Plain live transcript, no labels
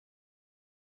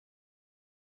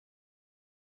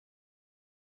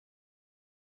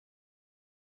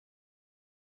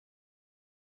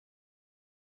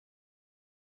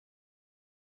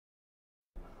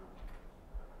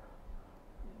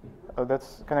So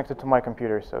that's connected to my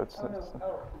computer, so it's... Oh, no.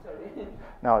 Oh, sorry.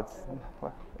 No,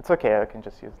 it's okay, I can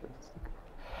just use this.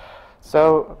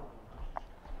 So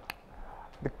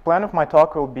the plan of my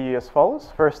talk will be as follows.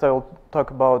 First, I will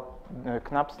talk about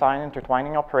Knapp-Stein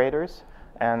intertwining operators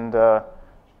and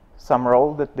some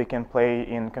role that they can play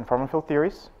in conformal field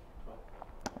theories.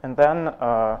 And then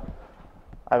I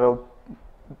will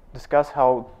discuss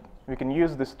how we can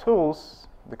use these tools,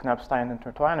 the Knapp-Stein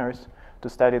intertwiners, to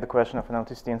study the question of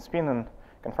analyticity and spin in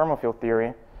conformal field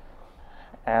theory.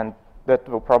 And that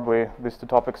will probably, these two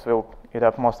topics will eat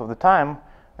up most of the time.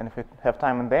 And if we have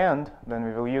time in the end, then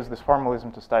we will use this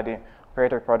formalism to study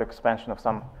operator product expansion of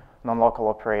some non-local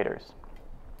operators.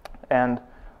 And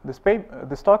this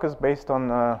talk is based on,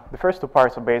 the first two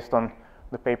parts are based on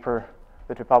the paper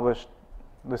that we published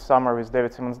this summer with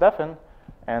David Simons-Defin.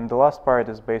 And the last part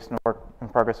is based on work in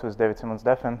progress with David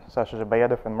Simons-Defin, Sasha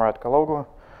Zhabayedov, and Murat Kaloglu.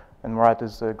 And Murat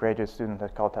is a graduate student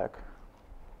at Caltech.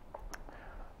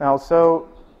 Now, so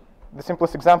the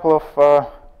simplest example of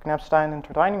Knapp-Stein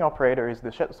intertwining operator is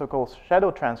the so-called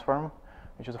shadow transform,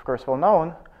 which is of course well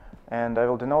known, and I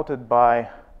will denote it by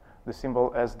the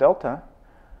symbol as delta.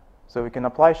 So we can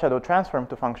apply shadow transform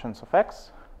to functions of x.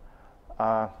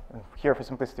 Here, for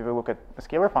simplicity, we look at a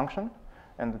scalar function,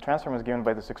 and the transform is given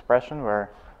by this expression where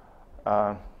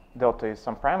delta is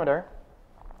some parameter,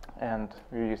 and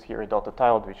we use here a delta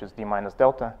tilde, which is d minus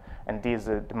delta, and d is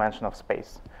the dimension of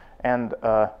space. And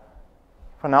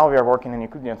for now, we are working in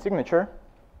Euclidean signature.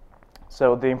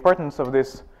 So the importance of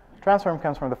this transform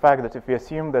comes from the fact that if we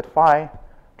assume that phi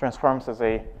transforms as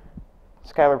a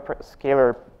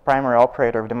scalar primary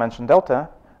operator of dimension delta,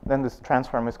 then this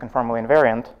transform is conformally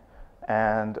invariant,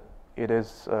 and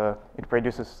it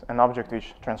produces an object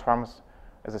which transforms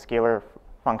as a scalar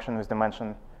function with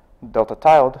dimension delta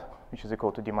tilde, which is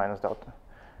equal to d minus delta.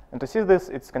 And to see this,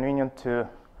 it's convenient to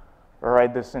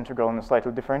write this integral in a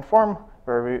slightly different form,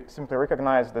 where we simply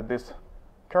recognize that this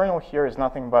kernel here is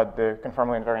nothing but the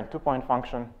conformally invariant two-point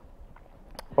function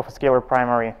of a scalar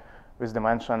primary with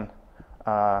dimension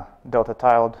delta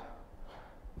tilde.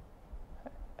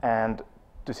 And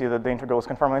to see that the integral is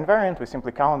conformally invariant, we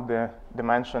simply count the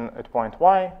dimension at point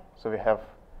y. So we have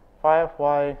phi of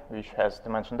y, which has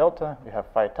dimension delta. We have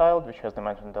phi tilde, which has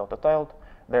dimension delta tilde.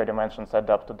 Their dimensions add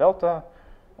up to delta.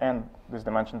 And this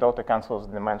dimension delta cancels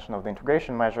the dimension of the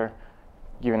integration measure,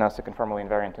 giving us a conformally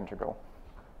invariant integral.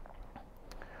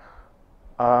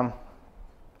 Now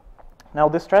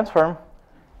this transform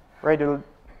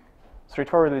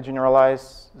straightforwardly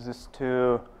generalizes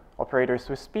to operators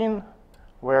with spin,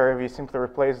 where we simply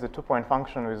replace the two-point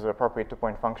function with the appropriate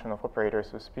two-point function of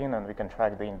operators with spin, and we can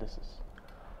track the indices.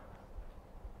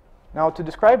 Now to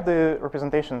describe the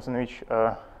representations in which,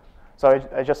 so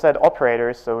I just said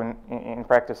operators, so in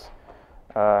practice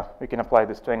we can apply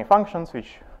this to any functions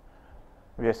which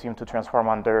we assume to transform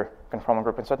under conformal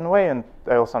group in a certain way, and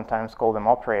I will sometimes call them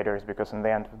operators because in the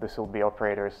end this will be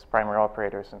operators, primary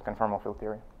operators in conformal field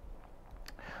theory.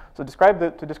 So to describe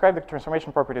the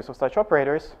transformation properties of such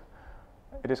operators,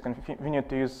 it is convenient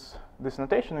to use this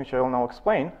notation, which I will now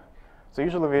explain. So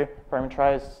usually we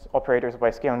parameterize operators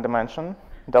by scaling dimension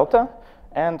delta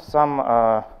and some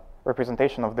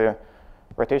representation of the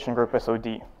rotation group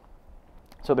SOD.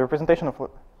 So the representation of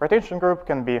rotation group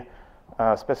can be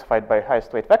specified by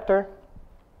highest weight vector.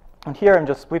 And here I'm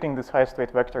just splitting this highest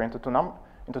weight vector into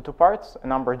two parts, a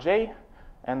number j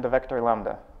and the vector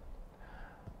lambda,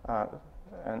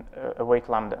 and a weight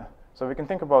lambda. So we can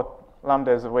think about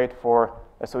lambda as a weight for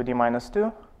SOD minus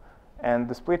 2, and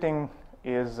the splitting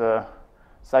is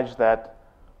such that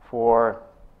for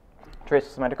trace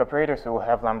symmetric operators, we will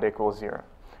have lambda equals 0.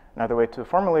 Another way to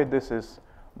formulate this is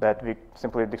that we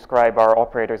simply describe our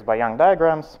operators by Young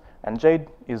diagrams, and j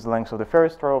is the length of the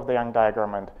first row of the Young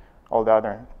diagram, and all the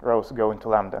other rows go into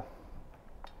lambda.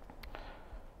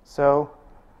 So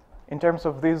in terms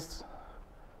of these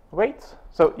weights,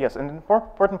 so yes, and an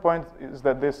important point is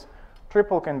that this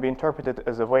triple can be interpreted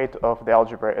as a weight of the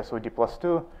algebra SOD plus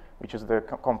 2, which is the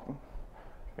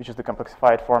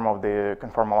complexified form of the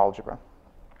conformal algebra.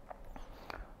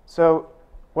 So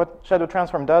what shadow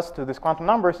transform does to these quantum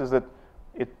numbers is that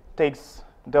it takes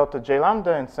delta j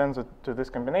lambda and sends it to this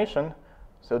combination.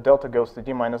 So delta goes to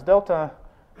d minus delta,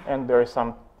 and there is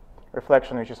some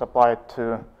reflection which is applied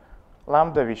to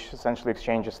lambda, which essentially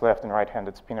exchanges left and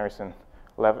right-handed spinors in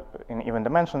even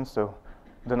dimensions. So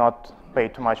do not pay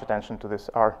too much attention to this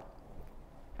R.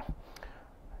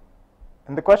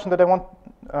 And the question that I want,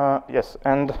 yes,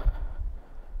 and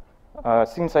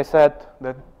since I said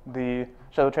that the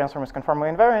shadow transform is conformally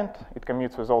invariant, it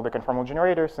commutes with all the conformal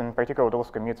generators, and in particular it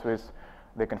also commutes with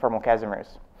the conformal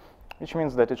Casimirs. which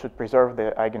means that it should preserve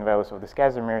the eigenvalues of these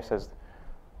Casimirs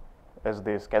as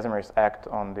these Casimirs act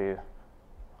on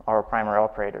our primary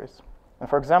operators. And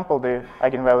for example, the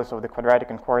eigenvalues of the quadratic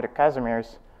and quartic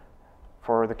Casimirs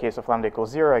for the case of lambda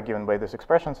equals 0 are given by these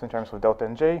expressions in terms of delta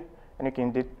and j, and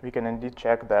we can indeed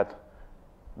check that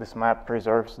this map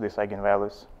preserves these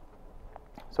eigenvalues.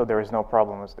 So there is no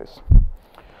problem with this.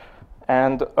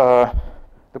 And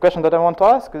the question that I want to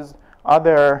ask is, are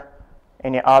there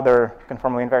any other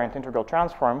conformally invariant integral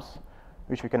transforms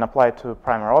which we can apply to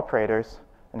primary operators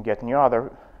and get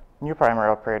new primary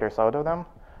operators out of them,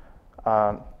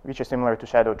 which are similar to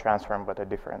shadow transform but are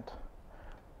different?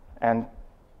 And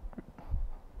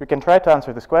we can try to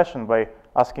answer this question by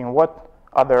asking what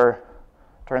other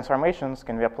transformations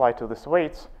can we apply to these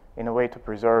weights in a way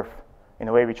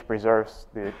which preserves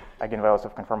the eigenvalues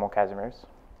of conformal Casimirs.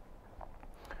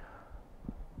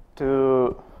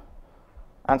 To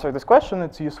answer this question, there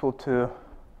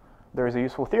is a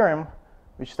useful theorem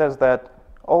which says that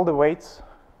all the weights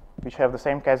which have the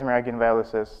same Casimir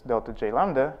eigenvalues as delta j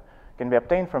lambda can be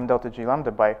obtained from delta j lambda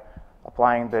by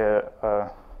applying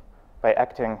by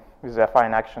acting with the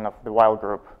affine action of the while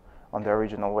group on the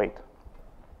original weight.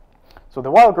 So the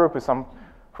while group is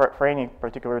for any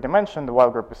particular dimension, the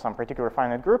while group is some particular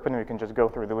finite group, and we can just go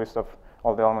through the list of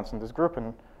all the elements in this group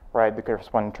and write the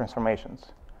corresponding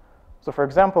transformations. So for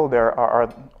example, there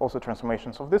are also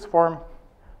transformations of this form.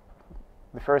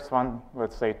 The first one,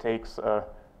 let's say,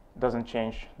 doesn't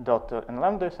change delta and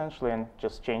lambda essentially, and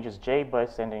just changes j by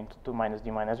sending to 2 minus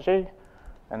d minus j.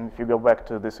 And if you go back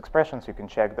to these expressions, you can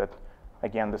check that,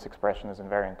 again, this expression is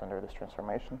invariant under this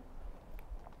transformation.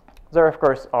 There, of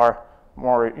course, are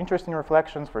more interesting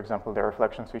reflections. For example, there are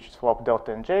reflections which swap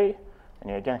delta and j, and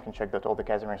you again can check that all the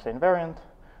Casimirs are invariant.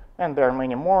 And there are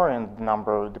many more, and the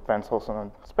number depends also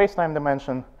on space-time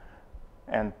dimension.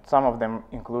 And some of them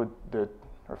include the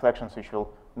reflections which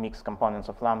will mix components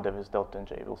of lambda with delta and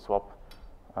j. Will swap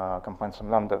components of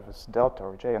lambda with delta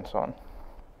or j and so on.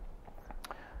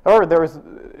 However,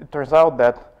 it turns out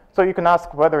that, so you can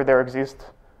ask whether there exist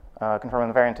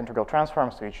conformal invariant integral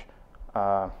transforms which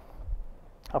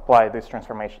apply these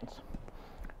transformations.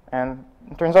 And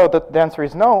it turns out that the answer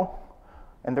is no.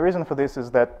 And the reason for this is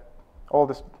that all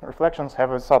these reflections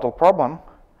have a subtle problem.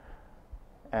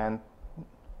 And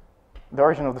the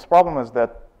origin of this problem is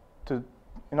that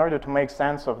in order to make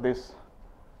sense of this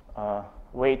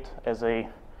weight as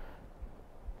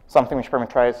something which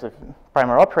parameterizes a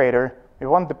primary operator, we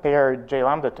want the pair j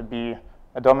lambda to be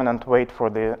a dominant weight for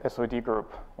the SOD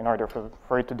group in order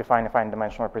for it to define a finite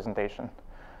dimensional representation.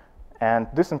 And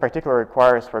this in particular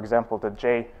requires, for example, that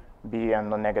j be a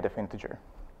non-negative integer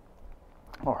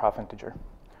or half integer.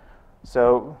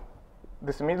 So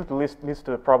this immediately leads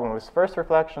to a problem with first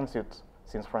reflections.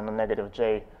 Since for a non-negative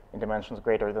j in dimensions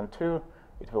greater than 2,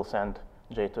 it will send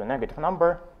j to a negative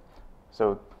number.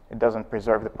 So it doesn't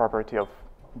preserve the property of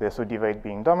the SOD weight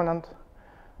being dominant.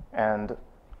 And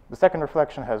the second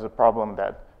reflection has a problem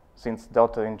that since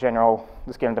delta in general,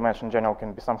 the scaling dimension in general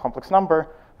can be some complex number,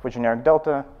 for generic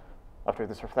delta, after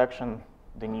this reflection,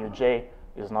 the new j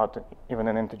is not even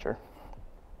an integer.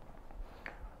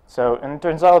 So, and it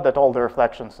turns out that all the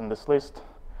reflections in this list,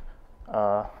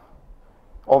 all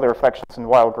the reflections in the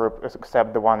while group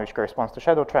except the one which corresponds to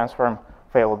shadow transform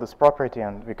fail this property,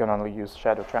 and we can only use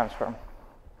shadow transform.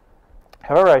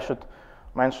 However, I should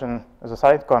mention as a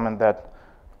side comment that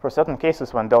for certain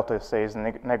cases when delta, say, is a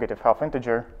negative half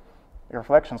integer,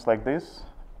 reflections like this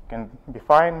can be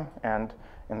fine, and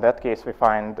in that case we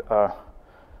find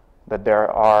that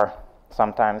there are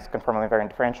sometimes conformally invariant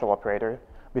differential operator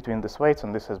between these weights,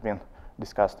 and this has been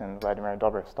discussed in Vladimir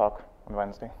Dobrev's talk on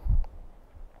Wednesday.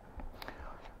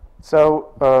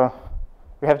 So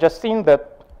we have just seen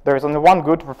that there is only one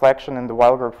good reflection in the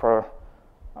while group for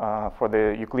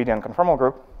the Euclidean conformal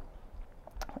group,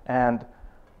 and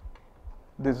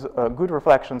these good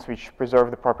reflections which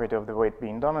preserve the property of the weight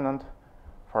being dominant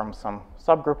form some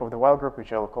subgroup of the while group,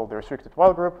 which I will call the restricted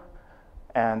while group.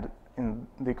 And in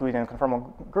the Euclidean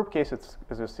conformal group case, it's,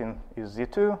 as you've seen, is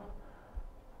Z2,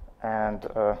 and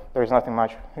there is nothing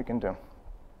much we can do.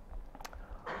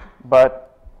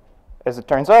 But as it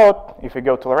turns out, if we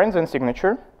go to Lorentzian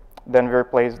signature, then we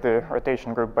replace the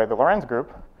rotation group by the Lorentz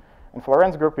group. And for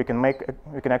Lorentz group, we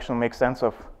can actually make sense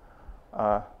of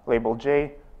label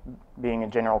J being a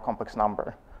general complex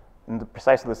number in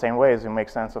precisely the same way as we make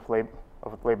sense of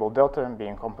label delta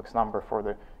being a complex number for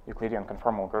the Euclidean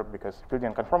conformal group, because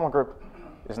Euclidean conformal group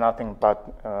is nothing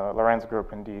but Lorentz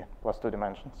group in d plus 2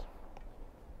 dimensions.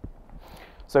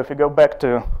 So if we go back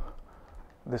to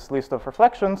this list of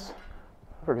reflections,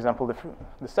 for example,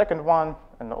 the second one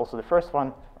and also the first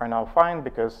one are now fine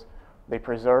because they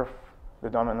preserve the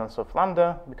dominance of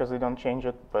lambda because they don't change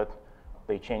it, but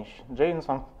they change j in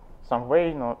some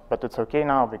way, but it's okay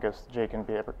now because j can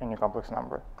be any complex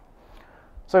number.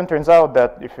 So it turns out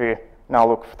that if we now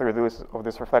look through the list of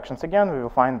these reflections again, we will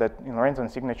find that in Lorentzian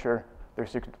signature, the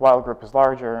restricted while group is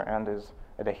larger and is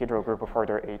a dihedral group of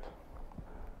order 8.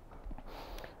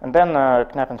 And then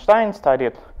Knapp and Stein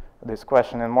studied this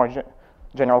question in more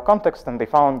general context, and they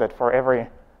found that for every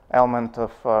element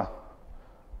of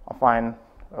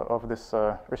this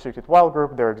restricted while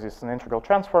group, there exists an integral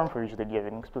transform for which they gave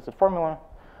an explicit formula.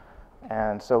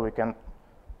 And so we can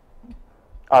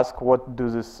ask what do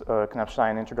these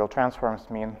Knapp-Stein integral transforms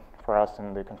mean for us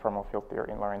in the conformal field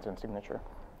theory in Lorentzian signature.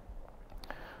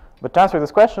 But to answer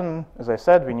this question, as I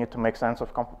said, we need to make sense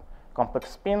of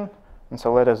complex spin, and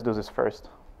so let us do this first.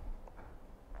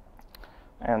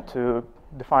 And to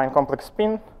define complex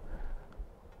spin,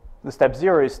 the step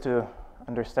 0 is to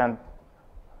understand,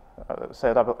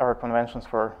 set up our conventions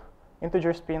for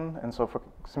integer spin, and so for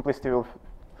simplicity we'll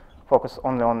focus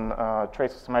only on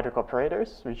trace symmetric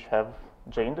operators, which have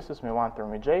j indices, mu1 through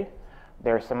muj.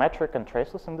 They're symmetric and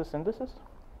traceless in these indices.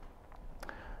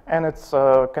 And it's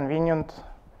convenient,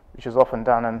 which is often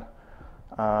done in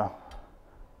the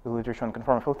literature on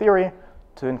conformal field theory,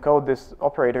 to encode these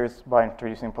operators by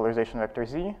introducing polarization vector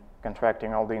z,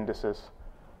 contracting all the indices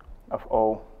of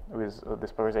O with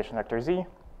this polarization vector z.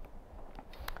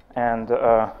 And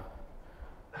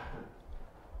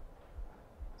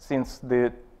since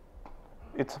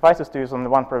it suffices to use only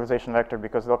one polarization vector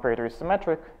because the operator is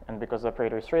symmetric and because the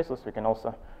operator is traceless, we can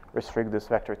also restrict this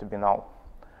vector to be null.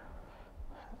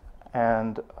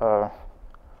 And for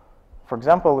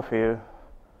example, if we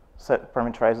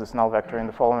parameterize this null vector in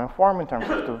the following form in terms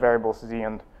of two variables z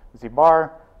and z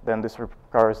bar, then this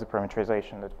recovers the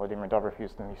parameterization that Vladimir Dobrov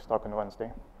used in his talk on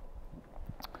Wednesday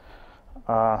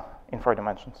in 4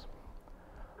 dimensions.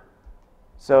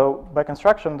 So by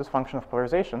construction, this function of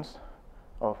polarizations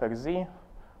of xz,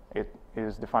 it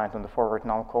is defined on the forward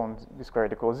null cone z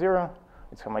squared equals 0.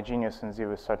 It's homogeneous in z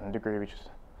with a certain degree,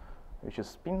 which is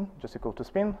spin, just equal to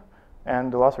spin.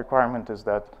 And the last requirement is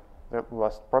that the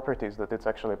last property is that it's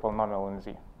actually a polynomial in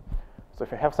z. So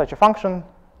if you have such a function,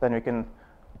 then we can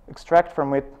extract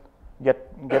from it, get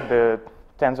the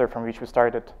tensor from which we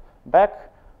started back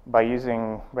by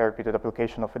using by repeated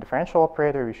application of a differential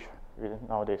operator, which we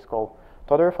nowadays call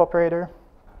Todorov operator.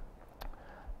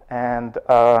 And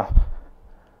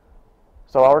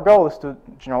so our goal is to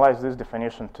generalize this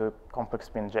definition to complex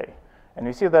spin j. And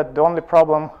we see that the only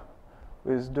problem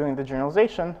with doing the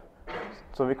generalization,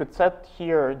 so we could set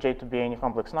here j to be any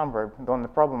complex number. The only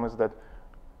problem is that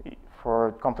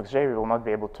for complex j, we will not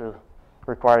be able to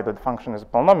require that the function is a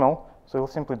polynomial, so we'll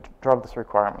simply drop this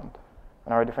requirement.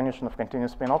 And our definition of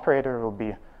continuous spin operator will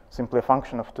be simply a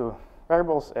function of two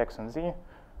variables, x and z,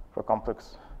 for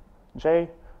complex j.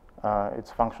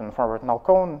 It's a function of forward null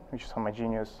cone, which is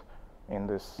homogeneous in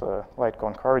this light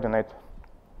cone coordinate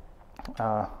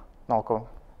null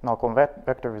cone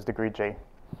vector with degree j.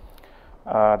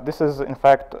 This is, in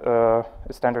fact, a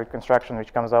standard construction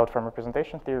which comes out from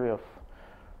representation theory of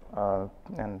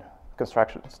and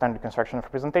standard construction of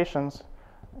representations.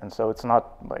 And so it's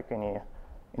not like any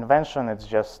invention. It's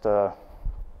just the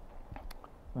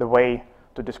way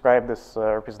to describe these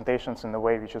representations in the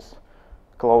way which is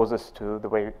closest to the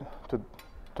way to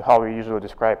how we usually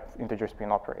describe integer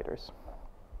spin operators.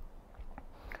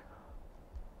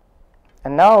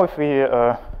 And now, if we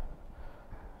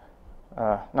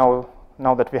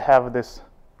now that we have this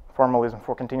formalism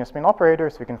for continuous spin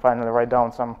operators, we can finally write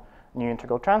down some new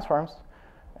integral transforms.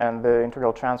 And the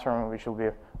integral transform, which will be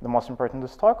the most important in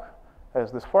this talk,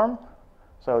 has this form.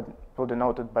 So it will be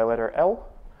denoted by letter L.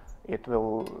 I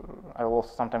will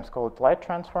also sometimes call it light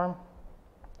transform.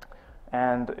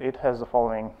 And it has the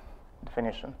following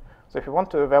definition. So if you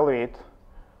want to evaluate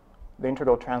the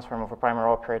integral transform of a primary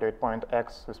operator at point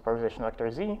x with polarization vector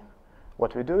z,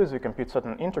 what we do is we compute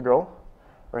certain integral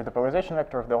where the polarization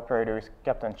vector of the operator is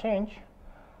kept unchanged,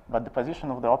 but the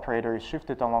position of the operator is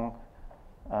shifted along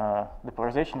the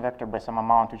polarization vector by some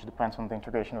amount which depends on the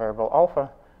integration variable alpha,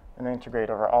 and then integrate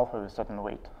over alpha with certain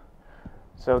weight.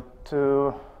 So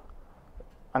to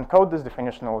uncode this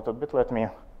definition a little bit, let me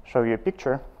show you a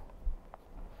picture.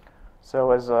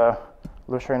 So as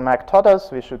Lucia and Mac taught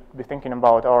us, we should be thinking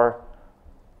about our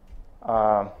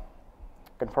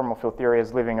conformal field theory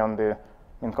as living on the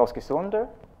Minkowski cylinder.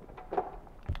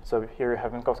 So here you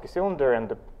have Minkowski cylinder, and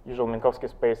the usual Minkowski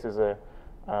space is a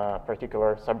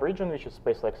particular subregion, which is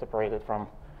space-like separated from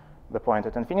the point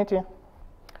at infinity.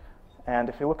 And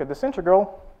if you look at this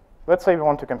integral, let's say we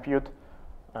want to compute,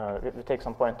 we take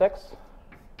some point x,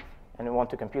 and we want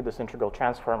to compute this integral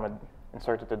transform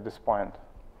inserted at this point.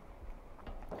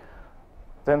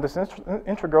 Then this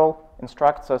integral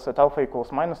instructs us at alpha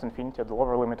equals minus infinity at the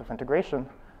lower limit of integration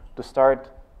to start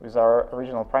with our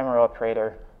original primary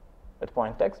operator at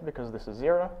point x, because this is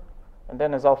 0. And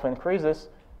then as alpha increases,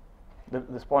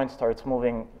 this point starts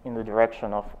moving in the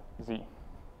direction of z.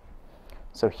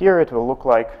 So here it will look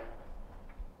like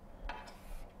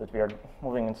that we are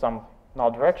moving in some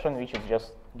null direction, which is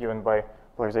just given by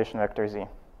polarization vector z.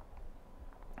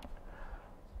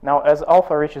 Now, as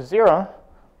alpha reaches 0,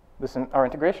 our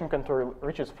integration contour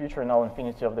reaches future null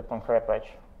infinity of the Poincare patch.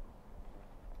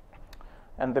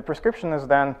 And the prescription is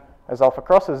then, as alpha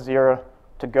crosses 0,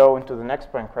 to go into the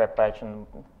next Poincare patch in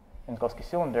Minkowski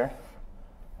cylinder.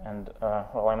 And,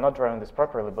 well, I'm not drawing this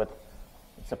properly, but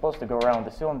it's supposed to go around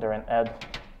the cylinder and add,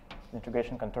 the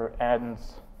integration contour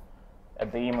ends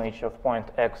at the image of point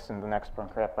x in the next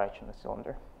Poincare patch in the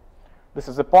cylinder. This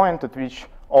is the point at which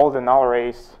all the null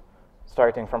rays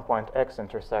starting from point x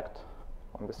intersect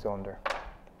on the cylinder.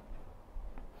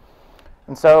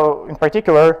 And so, in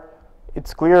particular,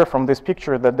 it's clear from this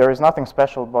picture that there is nothing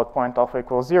special about point alpha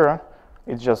equals 0.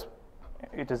 It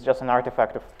is just an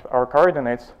artifact of our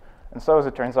coordinates. And so, as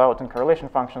it turns out, in correlation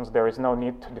functions, there is no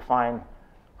need to define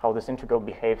how this integral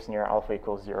behaves near alpha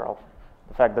equals 0.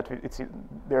 The fact that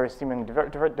there is seeming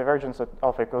divergence at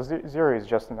alpha equals 0 is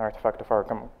just an artifact of our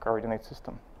coordinate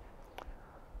system.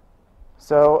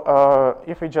 So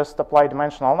if we just apply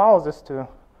dimensional analysis to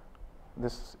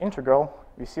this integral,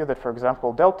 we see that, for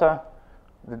example, delta,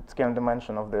 the scaling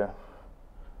dimension of the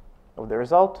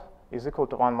result, is equal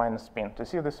to 1 minus spin. To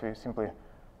see this, we simply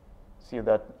see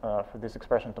that for this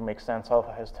expression to make sense,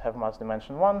 alpha has to have mass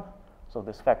dimension 1. So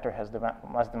this factor has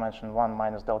mass dimension 1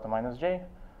 minus delta minus j,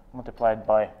 multiplied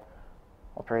by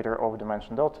operator over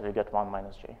dimension delta, we get 1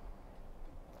 minus j.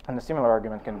 And a similar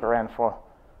argument can be ran for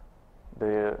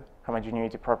the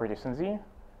homogeneity properties in Z,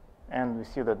 and we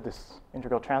see that this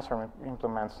integral transform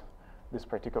implements this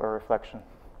particular reflection,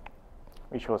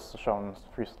 which was shown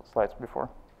 3 slides before.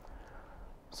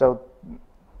 So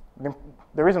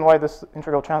the reason why this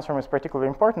integral transform is particularly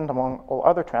important among all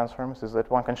other transforms is that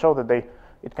one can show that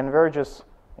it converges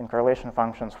in correlation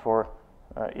functions for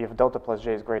if delta plus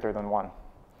j is greater than 1.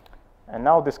 And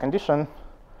now this condition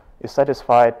is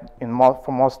satisfied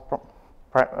for most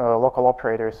local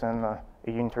operators in a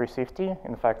unitary CFT.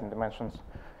 In fact, in dimensions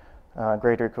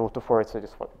greater or equal to 4, it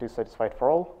is satisfied for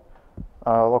all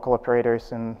local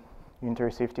operators in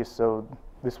unitary CFT. So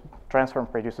this transform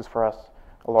produces for us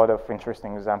a lot of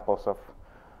interesting examples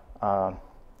of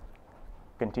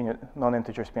continued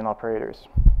non-integer spin operators.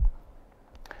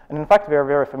 And in fact, we are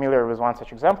very familiar with one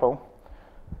such example.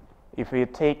 If we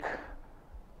take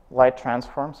light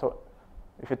transform, so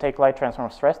if you take light transform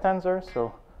of stress tensor,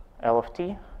 so L of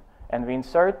t, and we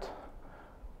insert,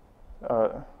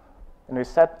 and we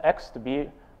set x to be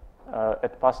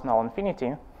at past null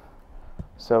infinity,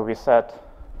 so we set,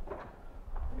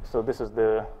 so this is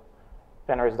the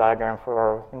Penrose diagram for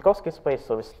our Minkowski space,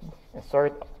 so we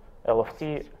insert L of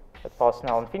t at past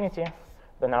null infinity,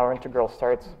 then our integral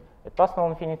starts at past null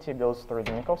infinity, goes through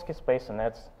the Minkowski space, and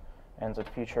ends at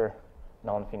future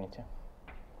null infinity.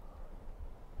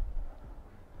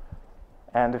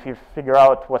 And if you figure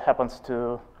out what happens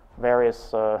to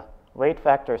various weight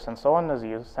factors and so on, as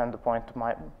you send the point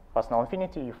to past null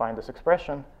infinity, you find this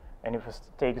expression. And if you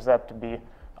take z to be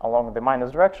along the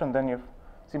minus direction, then you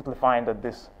simply find that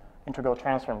this integral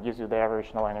transform gives you the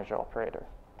average null energy operator.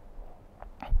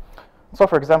 So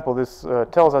for example, this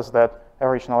tells us that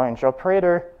average null energy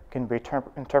operator can be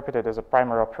interpreted as a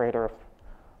primary operator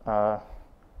of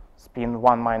spin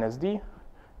 1 minus d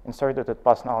inserted at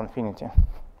past null infinity.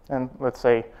 And let's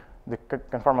say the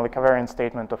conformally covariant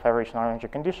statement of average null energy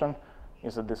condition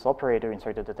is that this operator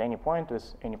inserted at any point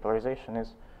with any polarization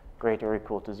is greater or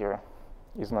equal to 0,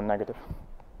 is non-negative.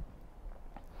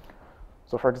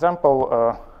 So for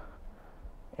example,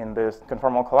 in this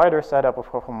conformal collider setup of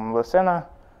Hoffman and Lesena,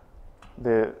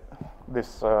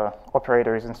 this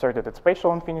operator is inserted at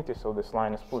spatial infinity, so this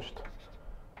line is pushed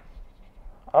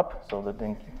up, so that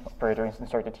the operator is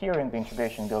inserted here, and the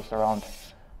integration goes around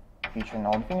future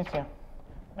null infinity,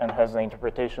 and has the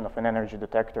interpretation of an energy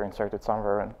detector inserted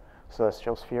somewhere in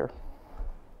celestial sphere.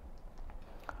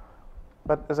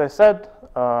 But as I said,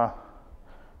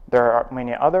 there are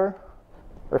many other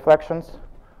reflections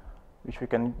which we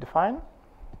can define,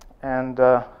 and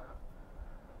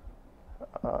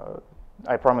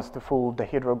I promised to fool the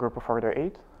dihedral group of order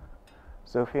 8.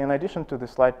 So if we, in addition to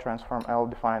this light transform L,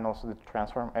 define also the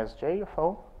transform Sj of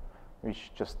O,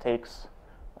 which just takes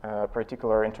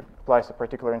applies a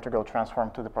particular integral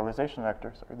transform to the polarization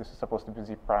vector. So this is supposed to be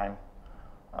Z prime,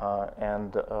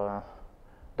 and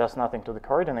does nothing to the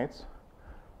coordinates,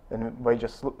 then by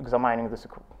just examining this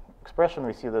expression,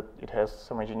 we see that it has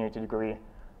homogeneity degree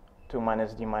 2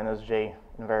 minus d minus j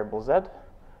in variable z.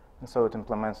 And so it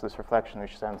implements this reflection,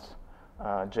 which sends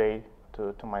j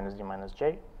to 2 minus d minus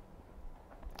j.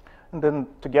 And then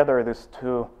together, these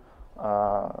two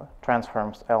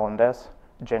transforms L and S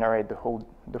generate the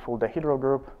full dihedral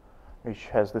group, which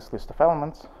has this list of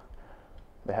elements.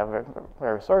 They have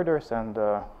various orders, and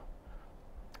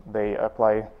they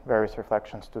apply various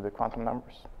reflections to the quantum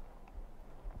numbers.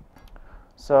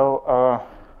 So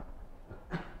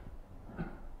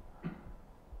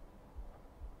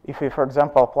if we, for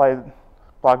example,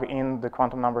 plug in the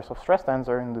quantum numbers of stress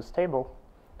tensor in this table,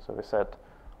 so we set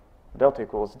delta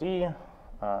equals d,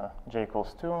 j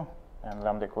equals 2, and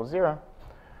lambda equals 0,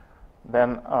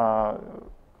 then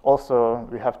also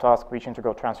we have to ask which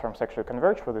integral transforms actually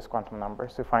converge for these quantum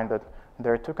numbers. We find that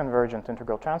there are two convergent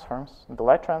integral transforms: the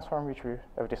light transform, which we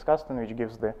have discussed and which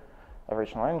gives the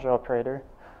original energy operator,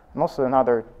 and also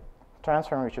another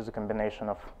transform, which is a combination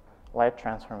of light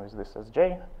transform with this as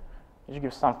j, which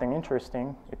gives something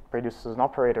interesting. It produces an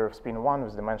operator of spin 1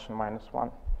 with dimension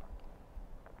 -1.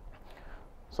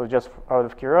 So just out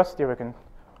of curiosity, we can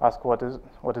ask what is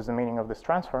the meaning of this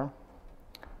transform.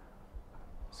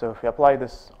 So if we apply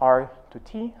this r to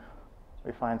t,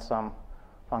 we find some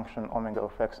function omega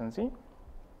of x and z.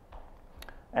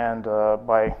 And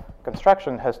by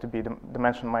construction, it has to be the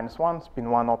dimension -1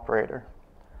 spin 1 operator.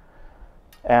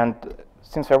 And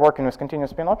since we're working with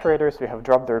continuous spin operators, we have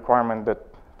dropped the requirement that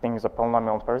things are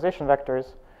polynomial polarization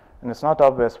vectors, and it's not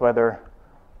obvious whether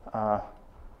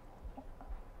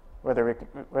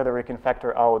we can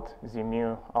factor out z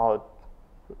mu out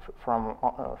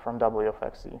from w of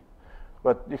xz.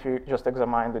 But if you just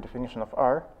examine the definition of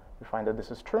R, we find that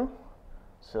this is true.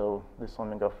 So this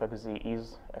omega of xz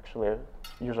is actually a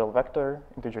usual vector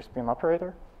integer spin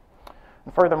operator.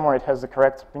 And furthermore, it has the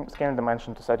correct scaling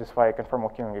dimension to satisfy a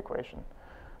conformal Killing equation.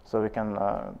 So we can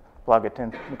plug it in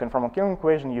the conformal Killing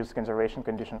equation, use conservation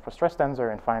condition for stress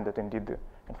tensor, and find that indeed the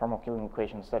conformal Killing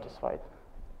equation is satisfied.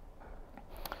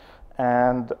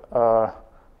 And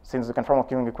since the conformal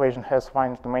Killing equation has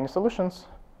finite to many solutions,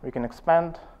 we can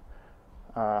expand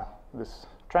this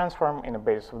transform in the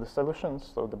basis of the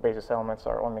solutions. So the basis elements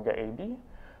are omega AB,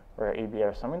 where AB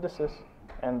are some indices,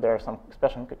 and there are some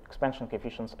expansion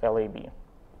coefficients LAB.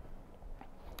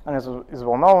 And as is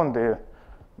well known, the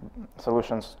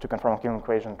solutions to conformal Killing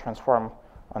equation transform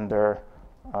under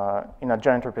in a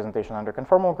joint representation under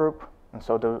conformal group, and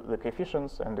so do the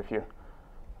coefficients. And if you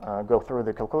go through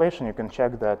the calculation, you can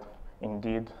check that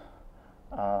indeed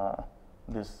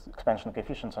these expansion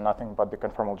coefficients are nothing but the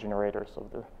conformal generators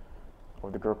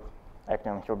of the group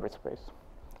acting on Hilbert space.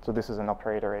 So this is an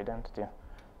operator identity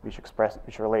which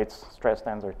relates stress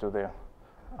tensor to the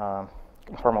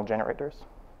conformal generators.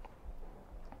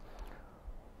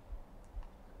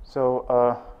 So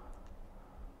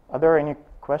are there any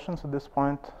questions at this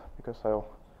point? Because I'll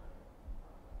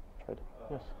try to,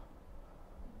 yes.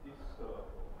 These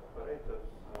operators,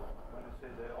 when you say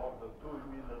they order 2,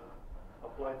 you mean that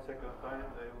applied second time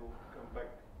they will come back?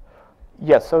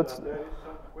 Yes, so it's... There is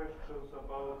some questions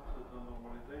about the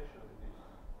normalization in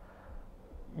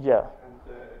this. Yeah. And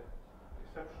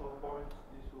exceptional points,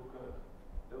 this will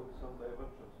there will be some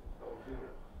divergences or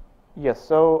zeros. Yes,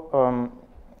 so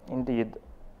indeed,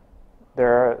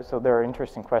 there are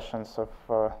interesting questions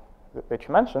that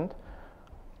you mentioned.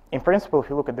 In principle, if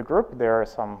you look at the group, there are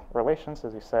some relations,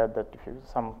 as you said, that if you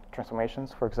some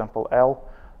transformations, for example, L,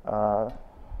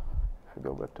 if you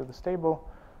go back to this table,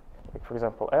 like for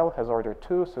example, L has order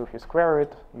 2, so if you square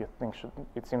it,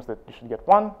 it seems that you should get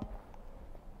 1.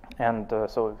 And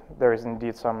so there is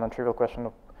indeed some non-trivial question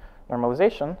of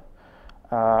normalization.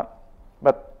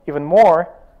 But even more,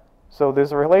 so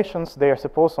these relations, they are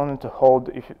supposed only to hold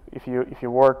if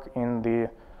you work in the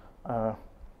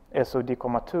SOD,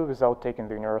 2 without taking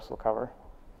the universal cover.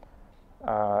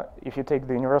 If you take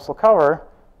the universal cover,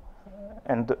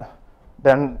 and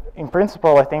then in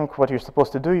principle, I think what you're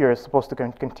supposed to do, you're supposed to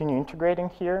continue integrating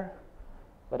here,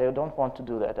 but I don't want to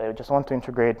do that. I just want to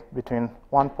integrate between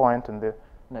one point and the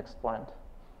next point.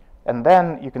 And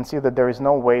then you can see that there is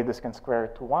no way this can square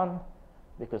to 1,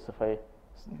 because if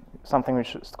something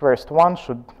which squares to 1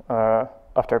 should,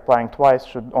 after applying twice,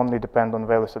 should only depend on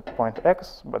values at point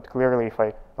x. But clearly, if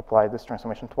I apply this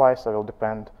transformation twice, I will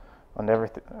depend on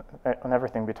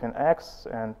everything between x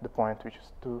and the point which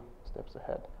is 2 steps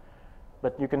ahead.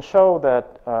 But you can show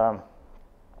that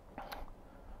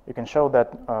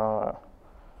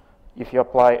if you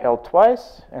apply L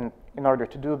twice, and in order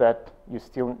to do that, you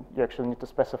actually need to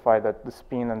specify that the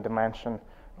spin and dimension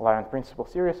lie on principal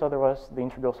series, otherwise the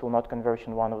integrals will not converge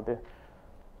in one of the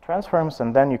transforms.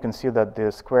 And then you can see that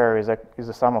the square is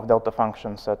the sum of delta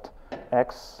functions at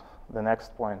x, the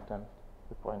next point, and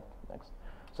the point next.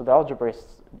 So the algebra is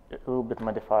a little bit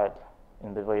modified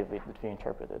in the way that we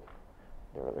interpreted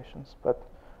the relations. But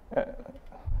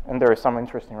and there is some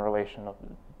interesting relation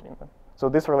between them. So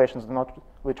these relations do not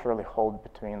literally hold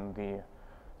between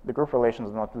the group relations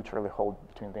do not literally hold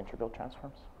between the integral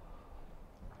transforms.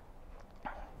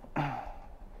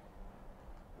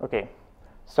 Okay,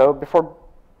 so before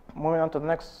moving on to the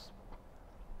next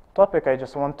topic, I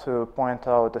just want to point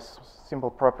out this simple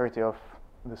property of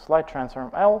this light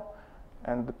transform L.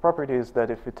 And the property is that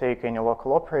if we take any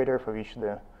local operator for which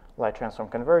the light transform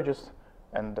converges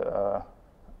and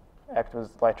act as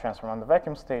light transform on the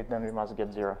vacuum state, then we must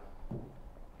get 0.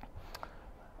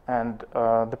 And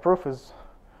the proof is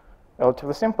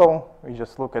relatively simple. We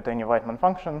just look at any Weidmann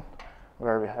function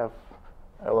where we have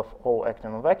L of O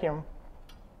acting on vacuum.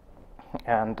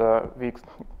 And we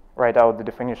write out the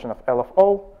definition of L of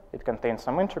O. It contains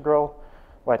some integral.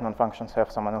 Weidmann functions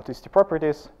have some analyticity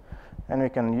properties. And we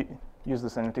can use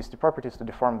these analyticity properties to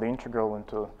deform the integral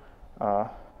into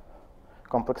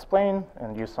complex plane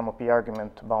and use some OP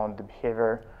argument to bound the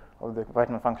behavior of the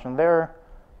Weidmann function there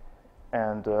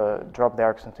and drop the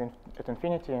arcs at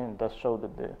infinity and thus show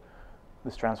that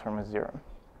this transform is 0.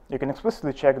 You can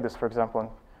explicitly check this, for example, in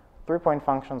 3-point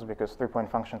functions, because 3-point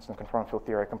functions in conformal field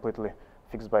theory are completely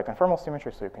fixed by conformal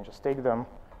symmetry, so you can just take them,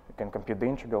 you can compute the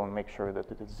integral and make sure that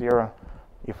it is 0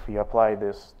 if you apply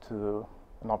this to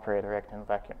an operator acting in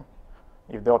vacuum.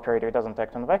 If the operator doesn't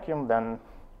act in vacuum, then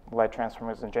light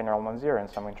transform is in general non-zero in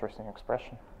some interesting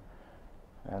expression.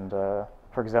 And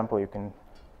for example, you can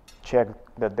check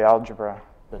that the algebra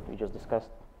that we just discussed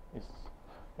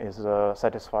is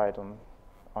satisfied on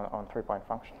 3-point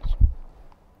functions.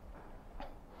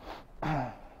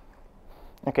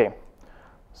 Okay,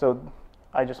 so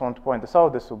I just want to point this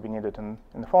out. This will be needed in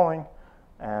the following.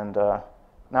 And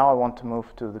now I want to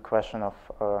move to the question of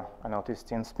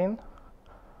analyticity and spin.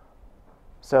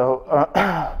 So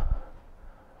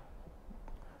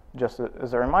just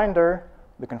as a reminder,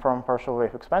 the conformal partial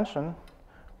wave expansion,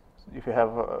 if you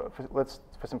have, let's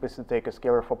for simplicity take a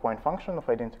scalar 4-point function of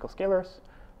identical scalars,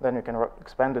 then you can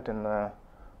expand it in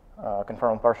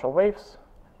conformal partial waves,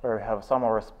 where we have sum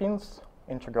over spins,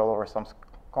 integral over some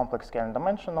complex scaling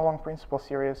dimension along principal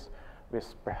series,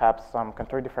 with perhaps some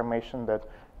contour deformation that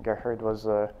Gerhard was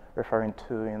referring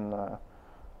to in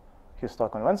his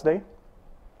talk on Wednesday,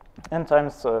 and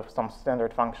times some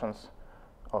standard functions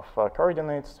of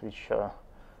coordinates, which are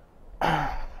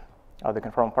the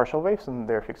conformal partial waves, and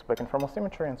they're fixed by conformal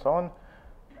symmetry and so on.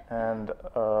 And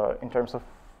in terms of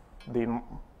the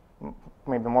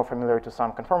maybe more familiar to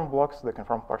some conformal blocks, the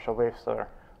conformal partial waves are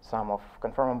sum of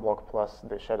conformal block plus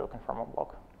the shadow conformal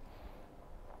block.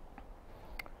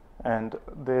 And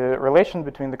the relation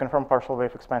between the conformal partial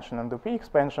wave expansion and the OP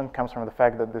expansion comes from the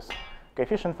fact that this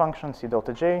coefficient function, C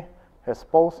delta J, has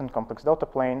poles in complex delta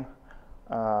plane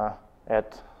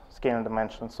at scaling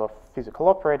dimensions of physical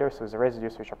operators with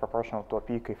residues which are proportional to OP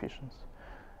coefficients.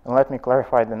 And let me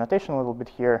clarify the notation a little bit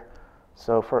here.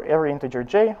 So for every integer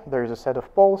j, there is a set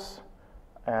of poles,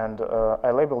 and I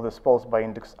label these poles by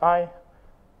index I,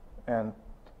 and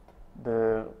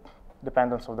the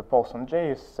dependence of the poles on j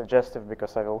is suggestive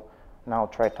because I will now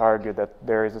try to argue that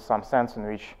there is some sense in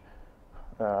which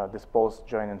these poles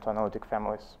join into analytic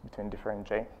families between different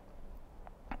j.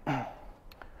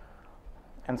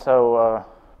 And so,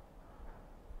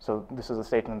 so this is a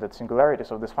statement that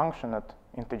singularities of this function at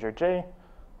integer j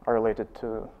are related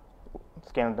to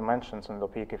scaling dimensions and the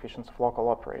OP coefficients of local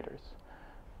operators.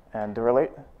 And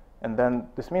then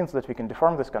this means that we can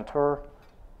deform this contour,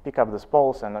 pick up these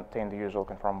poles, and obtain the usual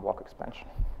conformal block expansion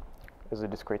as a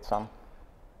discrete sum.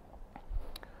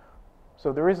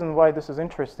 So the reason why this is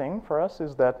interesting for us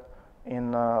is that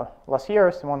in last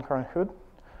year, Simon Kern-Hood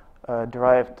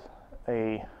derived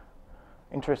a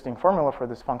interesting formula for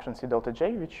this function C delta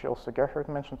j, which also Gerhard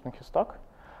mentioned in his talk.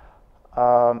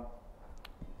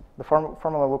 The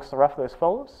formula looks roughly as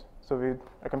follows. So we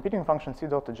a computing function C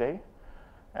delta j,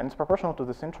 and it's proportional to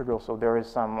this integral. So there is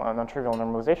some non-trivial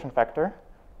normalization factor,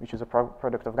 which is a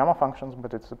product of gamma functions,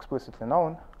 but it's explicitly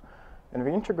known. And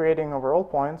we're integrating over all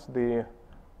points the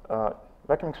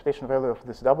vacuum expectation value of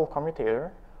this double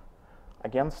commutator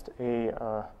against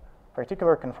a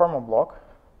particular conformal block.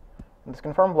 And this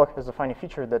conformal block has a funny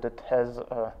feature that it has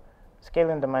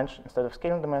scaling dimension. Instead of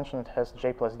scaling dimension, it has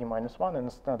j plus d minus 1, and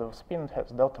instead of spin, it has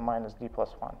delta minus d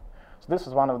plus 1. So this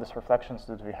is one of these reflections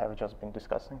that we have just been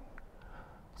discussing.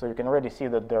 So you can already see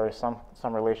that there is some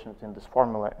relation between this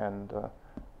formula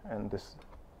and this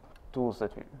tools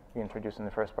that we introduced in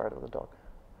the first part of the talk.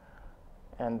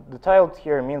 And the tilde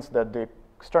here means that the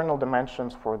external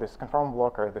dimensions for this conformal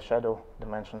block are the shadow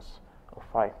dimensions of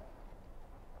phi.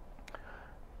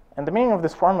 And the meaning of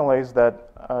this formula is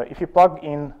that if you plug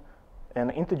in an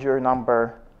integer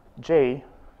number j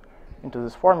into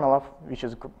this formula, which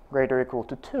is greater or equal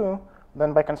to 2,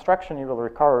 then by construction you will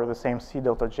recover the same c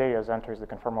delta j as enters the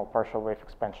conformal partial wave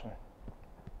expansion.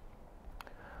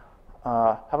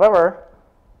 However,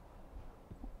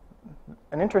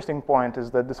 an interesting point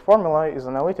is that this formula is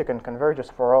analytic and converges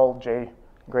for all j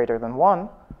greater than 1.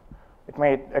 It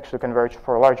may actually converge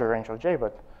for a larger range of j,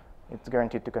 but it's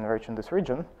guaranteed to converge in this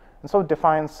region. And so it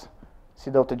defines c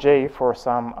delta j for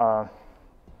some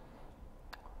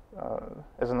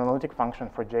as an analytic function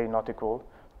for j not equal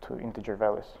to integer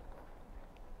values.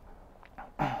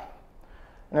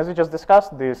 And as we just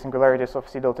discussed, the singularities of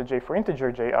c delta j for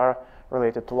integer j are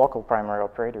related to local primary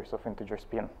operators of integer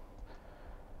spin.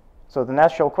 So the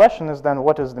natural question is then,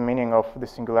 what is the meaning of the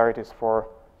singularities for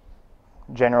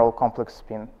general complex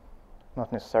spin,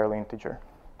 not necessarily integer?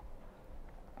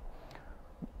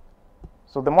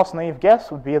 So the most naive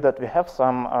guess would be that we have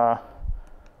some,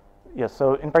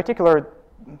 so in particular,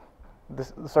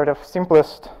 this sort of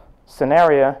simplest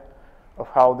scenario of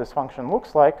how this function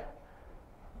looks like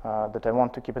that I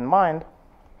want to keep in mind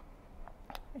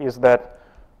is that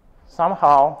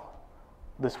somehow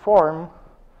this form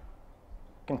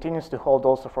continues to hold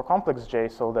also for complex j,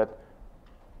 so that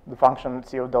the function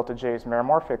c of delta j is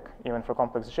meromorphic even for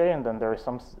complex j, and then there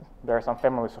are some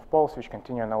families of poles which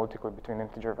continue analytically between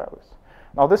integer values.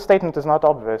 Now this statement is not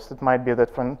obvious. It might be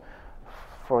that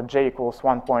for j equals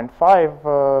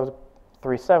 1.5,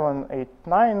 3, 7, 8,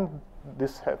 9,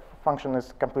 this function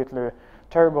is completely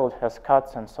terrible. It has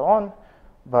cuts and so on,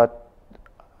 but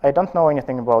I don't know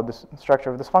anything about the structure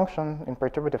of this function. In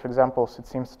perturbative examples, it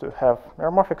seems to have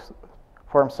meromorphic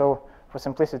form, so for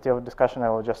simplicity of discussion, I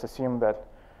will just assume that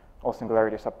all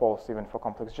singularities are poles even for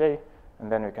complex j,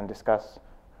 and then we can discuss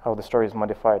how the story is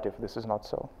modified if this is not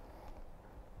so.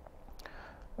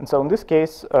 And so in this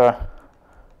case,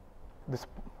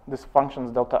 these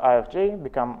functions delta I of j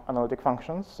become analytic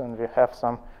functions, and we have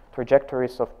some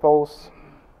trajectories of poles,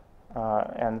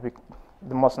 and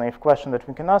the most naive question that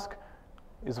we can ask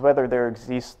is whether there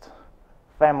exist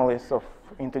families of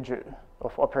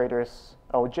operators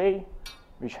Lj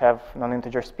which have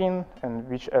non-integer spin and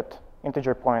which at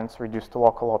integer points reduce to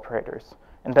local operators.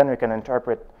 And then we can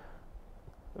interpret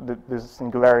the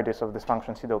singularities of this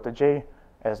function c delta j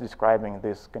as describing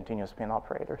these continuous spin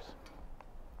operators.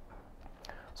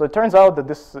 So it turns out that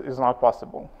this is not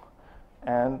possible.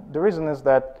 And the reason is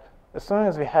that as soon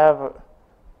as we have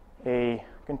a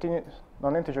continuous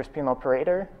non-integer spin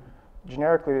operator,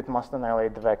 generically it must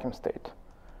annihilate the vacuum state.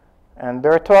 And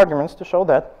there are two arguments to show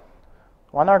that.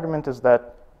 One argument is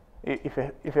that if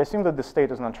you assume that the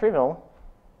state is non-trivial,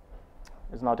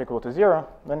 is not equal to 0,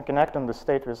 then connect on the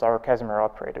state with our Casimir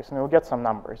operators, and we'll get some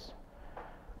numbers.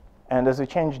 And as we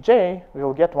change j, we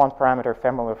will get one parameter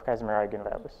family of Casimir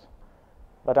eigenvalues.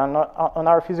 But on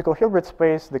our physical Hilbert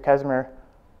space, the Casimir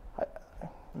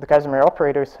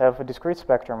operators have a discrete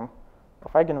spectrum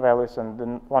of eigenvalues, and the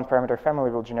one parameter family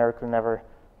will generically never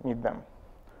meet them.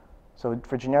 So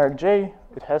for generic j,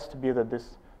 it has to be that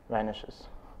this vanishes.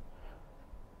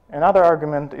 Another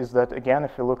argument is that, again,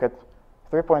 if you look at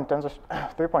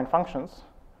three-point functions,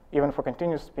 even for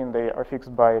continuous spin, they are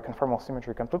fixed by conformal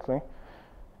symmetry completely.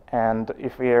 And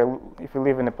if we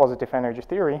live in a positive energy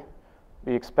theory,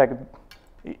 we expect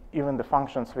even the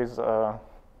functions with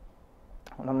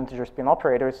non-integer spin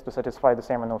operators to satisfy the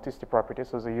same analyticity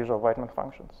properties as the usual Weidmann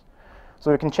functions.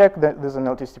 So we can check these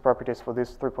analyticity properties for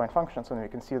these three-point functions, and we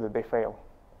can see that they fail.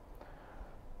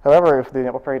 However, if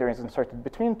the operator is inserted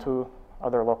between two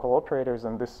other local operators,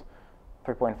 then this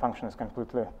three-point function is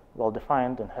completely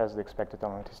well-defined and has the expected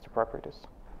analyticity properties.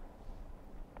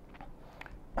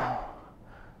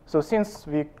 So since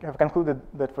we have concluded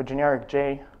that for generic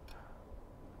j,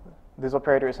 these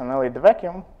operators annihilate the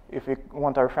vacuum, if we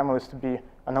want our families to be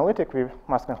analytic, we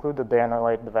must conclude that they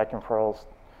annihilate the vacuum for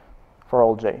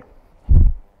all j.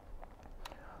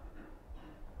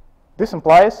 This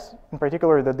implies, in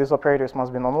particular, that these operators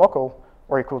must be non-local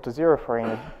or equal to 0 for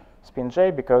any spin j,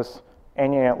 because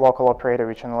any local operator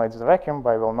which annihilates the vacuum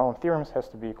by well-known theorems has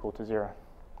to be equal to 0.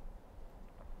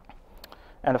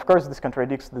 And of course, this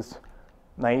contradicts this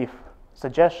naive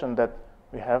suggestion that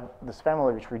we have this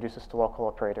family which reduces to local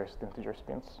operators, the integer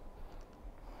spins.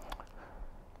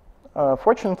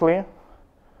 Fortunately,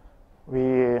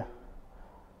 we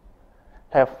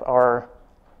have our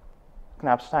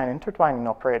Knapstein intertwining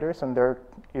operators, and there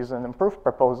is an improved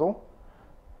proposal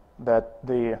that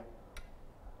the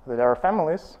that there are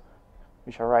families,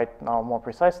 which are right now more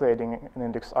precisely adding an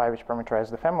index I which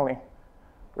parameterizes the family,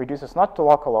 reduces not to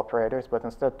local operators, but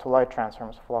instead to light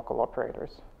transforms of local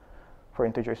operators for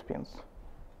integer spins.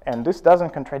 And this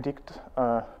doesn't contradict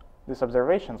these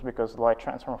observations, because the light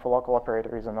transform of a local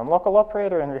operator is a non-local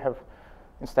operator, and we have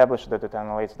established that it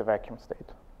annihilates the vacuum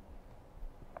state.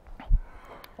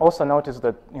 Also notice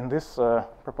that in this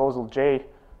proposal, J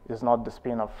is not the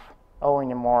spin of O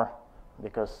anymore,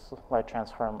 because light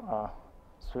transform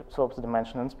swaps the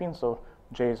dimension and spin, so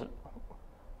J is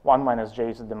 1 minus J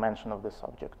is the dimension of this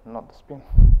object, not the spin.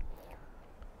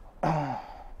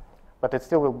 But it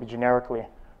still will be generically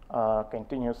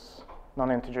continuous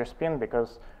non-integer spin,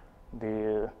 because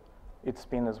its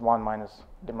spin is 1 minus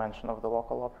dimension of the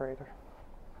local operator.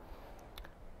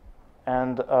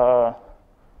 And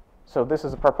so this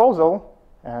is a proposal,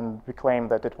 and we claim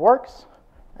that it works.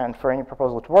 And for any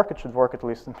proposal to work, it should work at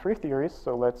least in 3 theories.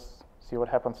 So let's see what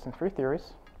happens in 3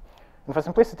 theories. And for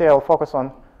simplicity, I'll focus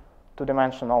on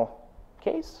 2-dimensional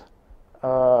case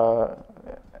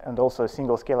and also a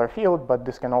single scalar field, but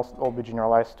this can also all be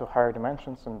generalized to higher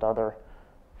dimensions and other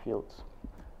fields.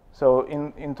 So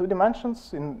in 2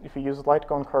 dimensions, if you use light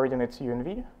cone coordinates U and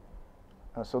V,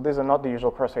 so these are not the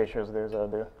usual cross ratios, these are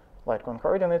the light cone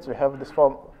coordinates. We have this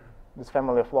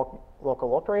family of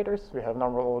local operators. We have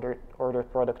normal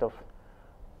ordered product of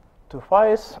 2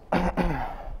 phi's,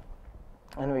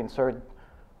 and we insert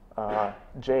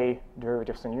J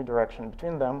derivatives in U direction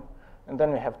between them, and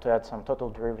then we have to add some total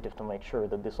derivative to make sure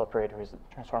that this operator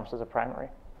transforms as a primary.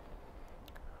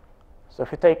 So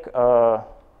if we take our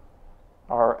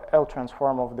L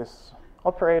transform of this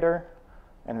operator,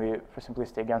 and we, for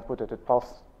simplicity again, put it at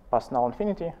past null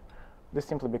infinity, this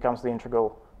simply becomes the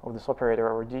integral of this operator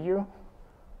over du.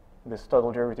 This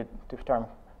total derivative term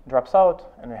drops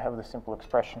out, and we have this simple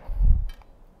expression.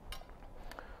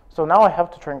 So now I have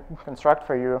to construct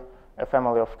for you a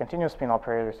family of continuous spin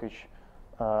operators which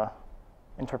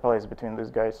interpolates between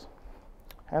these guys.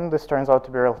 And this turns out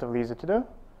to be relatively easy to do.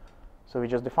 So we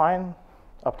just define,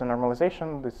 up to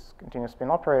normalization, these continuous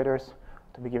spin operators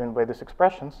to be given by these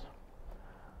expressions.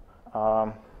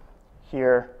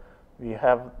 Here we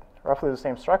have roughly the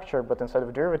same structure, but instead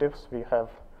of derivatives, we have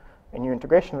a new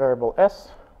integration variable s.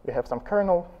 We have some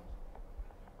kernel,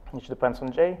 which depends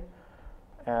on J,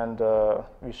 and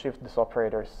we shift these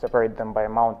operators, separate them by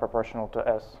amount proportional to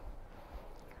s.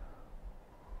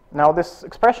 Now this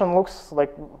expression looks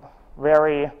like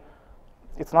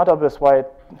it's not obvious why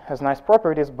it has nice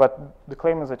properties, but the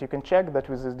claim is that you can check that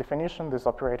with this definition, this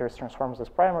operator transforms as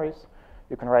primaries.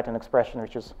 You can write an expression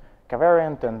which is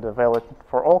covariant and valid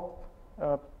for all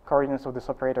coordinates of this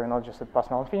operator, not just at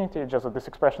past null infinity, just that this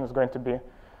expression is going to be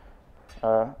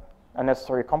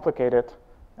unnecessarily complicated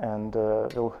and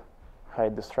will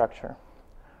hide the structure.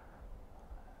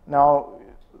 Now,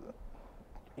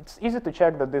 it's easy to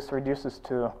check that this reduces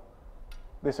to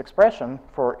this expression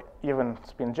for even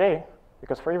spin J,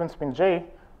 because for even spin J,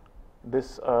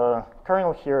 this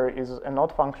kernel here is an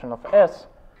odd function of S,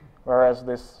 whereas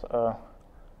this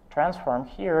transform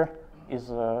here is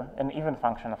an even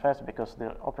function of S because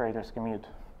the operators commute.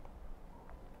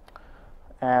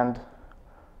 And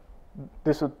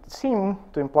this would seem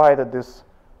to imply that this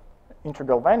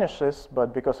integral vanishes,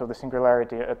 but because of the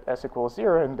singularity at S equals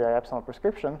 0 in the epsilon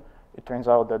prescription, it turns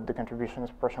out that the contribution is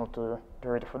proportional to the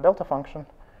derivative of delta function.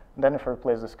 And then if we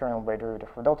replace this kernel by derivative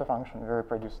of delta function, we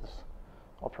reproduce this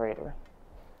operator.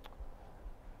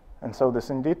 And so this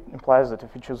indeed implies that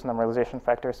if we choose normalization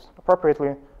factors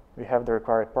appropriately, we have the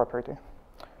required property.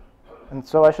 And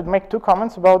so I should make 2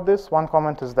 comments about this. One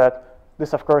comment is that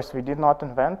this, of course, we did not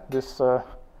invent.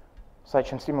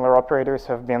 Such and similar operators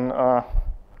have been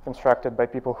constructed by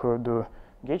people who do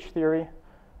gauge theory,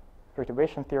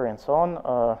 perturbation theory, and so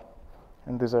on.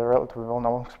 And these are relatively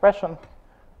well-known expression.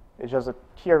 It's just that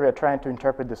here we are trying to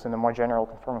interpret this in a more general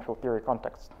conformal field theory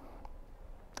context.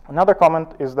 Another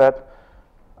comment is that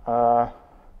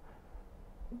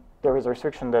there is a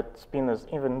restriction that spin is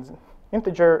even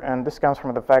integer, and this comes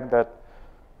from the fact that,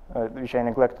 which I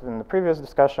neglected in the previous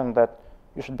discussion, that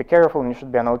you should be careful and you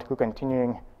should be analytically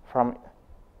continuing from,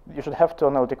 you should have 2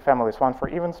 analytic families, one for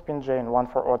even spin J and one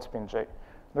for odd spin J.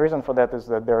 The reason for that is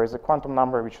that there is a quantum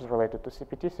number which is related to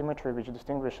CPT symmetry, which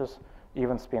distinguishes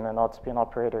even spin and odd spin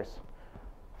operators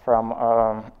from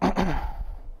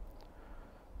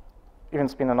even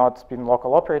spin and odd spin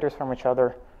local operators from each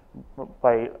other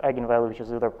by eigenvalue, which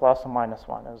is either plus or minus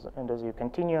 1. And as you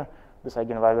continue, this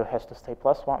eigenvalue has to stay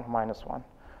plus 1, minus 1.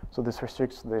 So this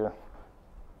restricts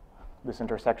this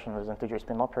intersection with integer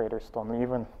spin operators to only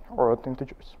even or odd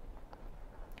integers.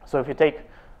 So if you take,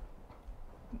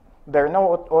 there are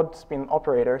no odd spin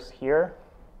operators here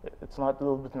it's not a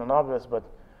little bit non-obvious, but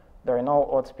there are no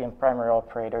odd spin primary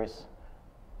operators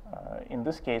in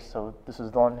this case, so this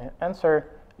is the only answer.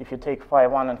 If you take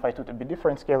phi1 and phi2 to be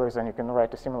different scalars, then you can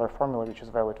write a similar formula which is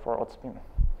valid for odd spin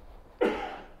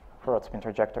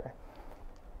trajectory.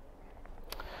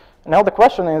 Now the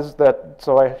question is that,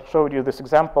 so I showed you this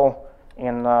example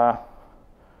in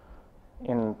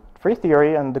free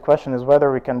theory, and the question is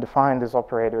whether we can define these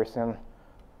operators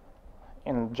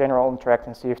in general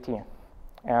interacting CFT.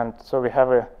 And so we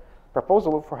have a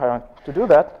proposal for how to do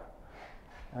that.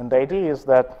 And the idea is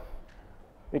that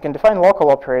we can define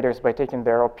local operators by taking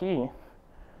their OP.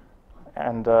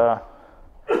 And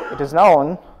it is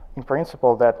known, in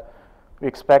principle, that we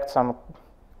expect some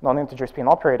non-integer spin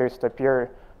operators to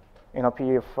appear in OP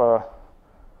of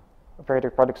operator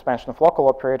product expansion of local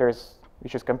operators,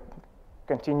 which is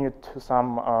continued to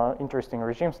some interesting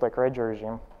regimes like Regge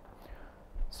regime.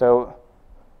 So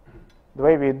the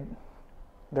way we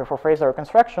therefore phrase our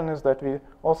construction is that we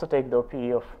also take the OP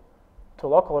of two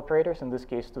local operators, in this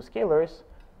case two scalars,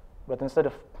 but instead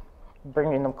of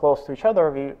bringing them close to each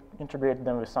other, we integrate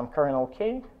them with some kernel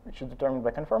K, which is determined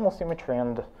by conformal symmetry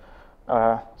and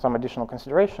some additional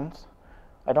considerations.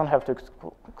 I don't have to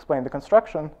explain the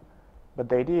construction, but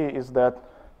the idea is that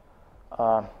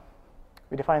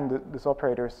we define these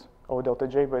operators O delta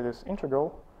J by this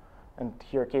integral, and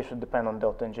here K should depend on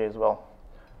delta and J as well.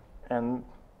 And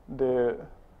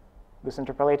this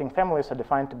interpolating families are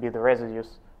defined to be the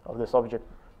residues of this object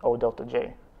O delta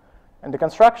J. And the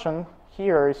construction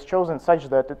here is chosen such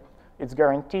that it's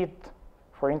guaranteed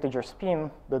for integer spin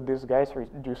that these guys are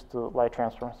reduced to Lie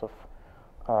transforms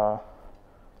of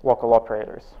local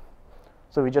operators.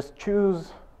 So we just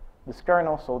choose this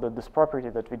kernel so that this property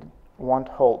that we want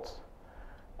holds.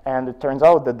 And it turns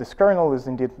out that this kernel is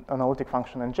indeed an analytic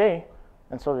function in J,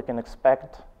 and so we can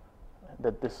expect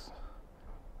that this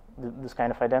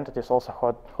kind of identities also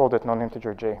hold at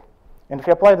non-integer J. And if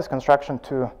you apply this construction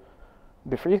to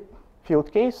the free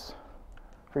field case,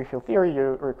 free field theory,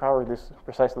 you recover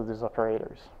precisely these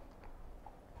operators.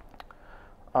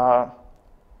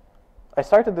 I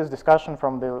started this discussion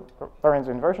from the Lorentz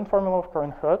inversion formula of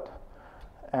Kravchuk,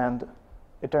 and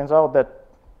it turns out that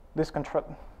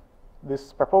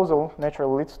this proposal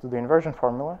naturally leads to the inversion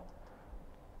formula,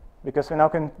 because we now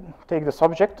can take this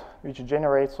object, which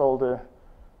generates all the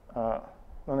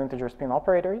non-integer spin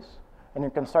operators, and you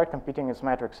can start computing its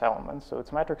matrix elements. So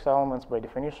its matrix elements, by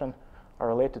definition, are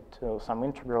related to some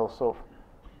integrals of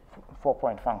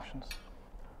 4-point functions.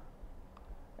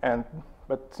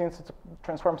 But since it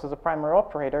transforms as a primary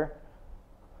operator,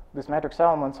 these matrix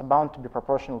elements are bound to be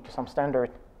proportional to some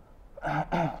standard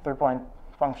 3-point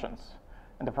functions.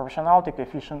 And the proportionality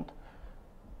coefficient,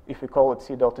 if we call it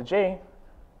C delta J,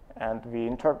 and we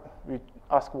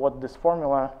ask what this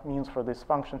formula means for this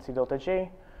function C delta J,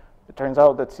 it turns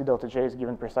out that C delta J is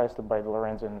given precisely by the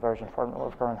Lorentz inversion formula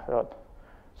of Kravchuk.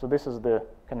 So this is the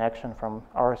connection from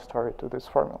our story to this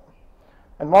formula.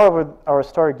 And moreover, our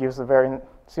story gives a very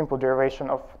simple derivation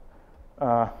of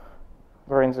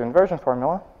Lorentz inversion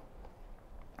formula.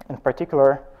 In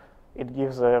particular, it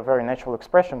gives a very natural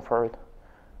expression for it.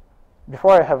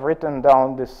 Before I have written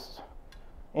down this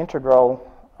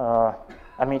integral,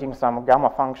 omitting some gamma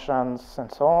functions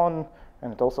and so on,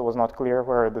 and it also was not clear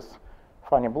where this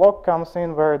funny block comes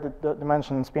in, where the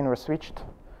dimension and spin were switched.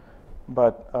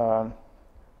 But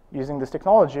using this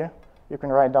technology, you can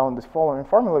write down this following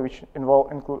formula, which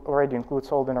already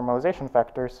includes all the normalization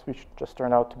factors, which just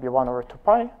turn out to be 1 over 2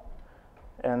 pi.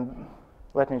 And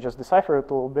let me just decipher it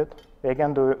a little bit. We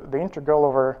again do the integral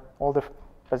over all the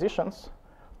positions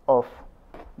of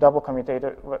double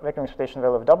commutator, vacuum expectation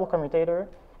value of double commutator,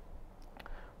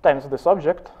 times this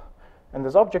object. And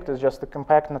this object is just a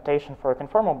compact notation for a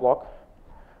conformal block.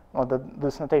 What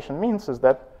this notation means is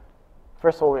that,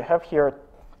 first of all, we have here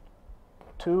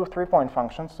two 3-point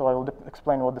functions. So I will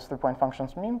explain what this 3-point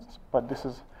functions means. But this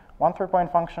is one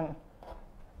 3-point function,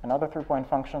 another 3-point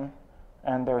function,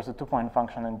 and there is a 2-point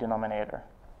function in denominator.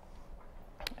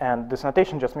 And this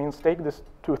notation just means take these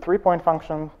two 3-point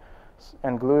functions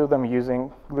and glue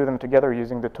them together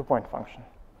using the 2-point function.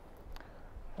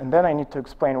 And then I need to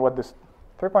explain what these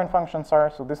 3-point functions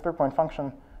are. So this 3-point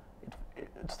function,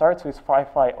 it starts with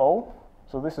phi O.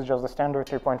 So this is just the standard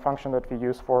 3-point function that we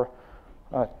use for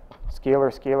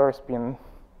scalar spin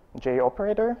J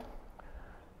operator.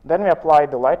 Then we apply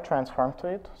the Lie transform to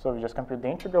it. So we just compute the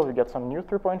integral, we get some new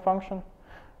 3-point function.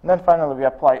 And then finally we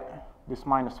apply this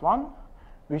 -1,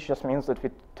 which just means that we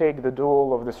take the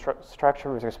dual of the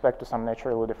structure with respect to some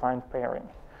naturally defined pairing.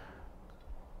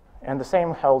 And the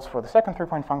same holds for the second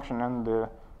 3-point function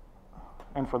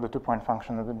and for the 2-point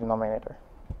function of the denominator.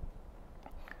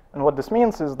 And what this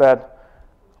means is that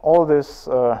all this,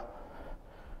 the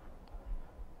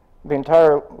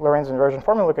entire Lorentz inversion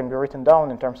formula can be written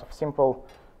down in terms of simple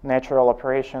natural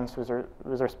operations with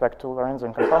respect to Lorentz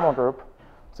conformal group,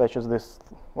 such as these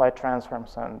light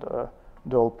transforms and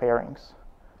dual pairings.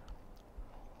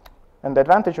 And the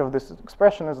advantage of this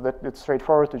expression is that it's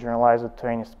straightforward to generalize it to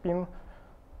any spin.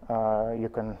 You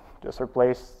can just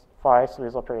replace phi's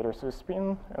with operators with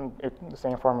spin, and the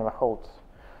same formula holds.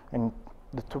 And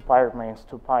the 2 pi remains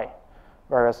 2 pi.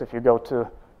 Whereas if you go to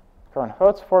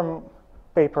Cohen-Hertz form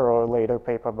paper or later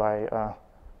paper by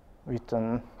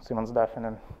Witten, Simmons-Daffin,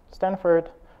 and Stanford,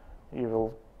 you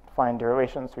will find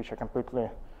derivations which are completely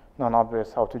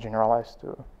non-obvious how to generalize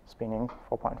to spinning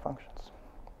 4-point functions.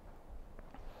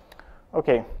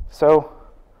 Okay, so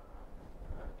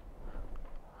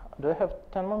do I have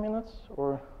 10 more minutes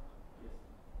or? Yes.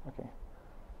 Okay.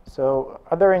 So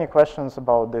are there any questions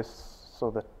about this so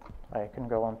that I can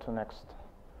go on to next?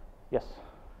 Yes.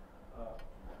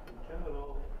 In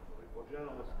general, for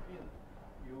general spin,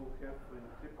 you have in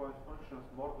 3-point functions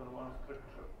more than one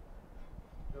structure.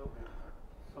 There will be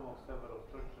some of several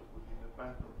structures with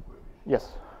independent coefficients.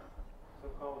 Yes. So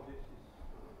how this is?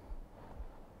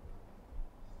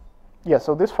 Yeah,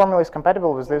 so this formula is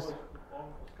compatible with this. On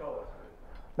scalars, right?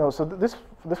 No, so this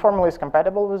formula is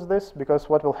compatible with this because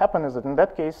what will happen is that in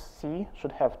that case, C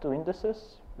should have 2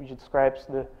 indices, which describes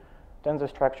the tensor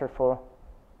structure for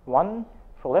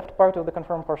left part of the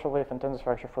conformal partial wave and tensor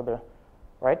structure for the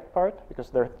right part, because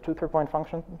there are 2 3-point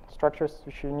function structures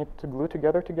which you need to glue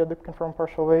together to get the conformal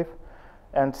partial wave.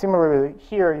 And similarly,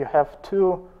 here you have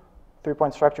 2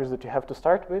 3-point structures that you have to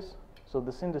start with. So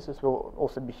this indices will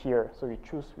also be here. So you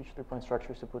choose which 3-point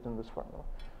structures to put in this formula.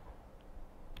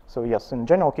 So yes, in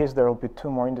general case, there will be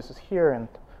 2 more indices here and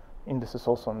indices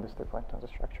also on these 3-point tensor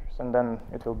structures. And then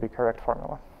it will be correct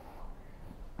formula.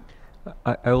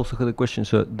 I also had a question.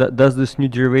 So does this new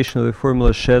derivation of the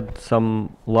formula shed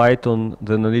some light on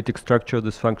the analytic structure of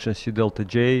this function C delta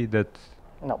J?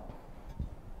 No.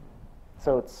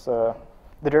 So it's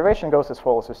the derivation goes as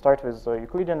follows. We start with the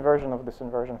Euclidean version of this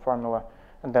inversion formula,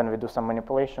 and then we do some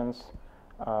manipulations.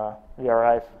 We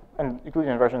arrive, and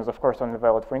Euclidean version is of course only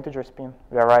valid for integer spin.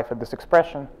 We arrive at this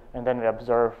expression, and then we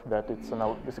observe that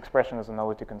this expression is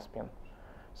analytic in spin.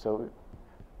 So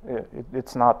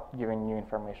it's not giving new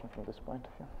information from this point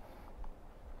of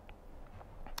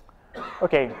view.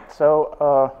 Okay, so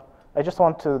I just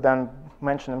want to then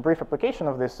mention a brief application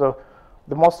of this. So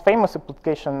the most famous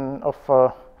application of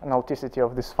analyticity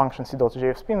of this function C delta J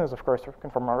of spin is of course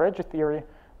conformal Regge theory,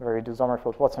 where you do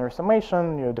Sommerfeld-Watson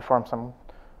resummation, you deform some,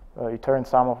 you turn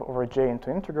sum over J into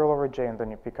integral over J, and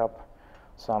then you pick up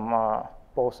some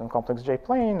poles in complex J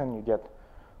plane, and you get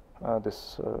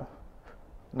this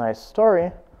nice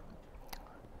story,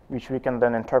 which we can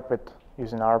then interpret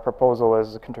using our proposal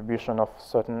as a contribution of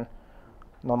certain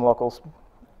non-local,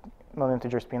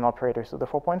 non-integer spin operators to the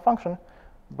 4-point function.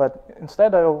 But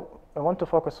instead, I want to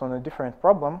focus on a different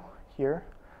problem here,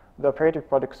 the operator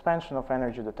product expansion of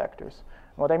energy detectors.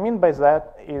 What I mean by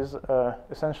that is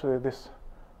essentially this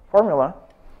formula.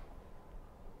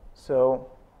 So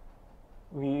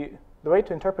the way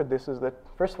to interpret this is that,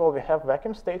 first of all, we have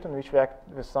vacuum state in which we act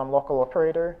with some local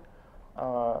operator,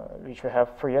 which we have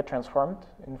Fourier transformed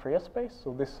in Fourier space.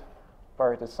 So this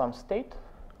part is some state.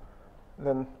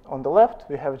 Then on the left,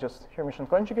 we have just Hermitian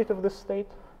conjugate of this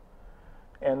state.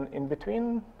 And in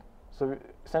between, so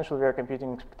essentially we are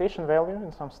computing expectation value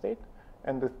in some state,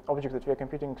 and the object that we are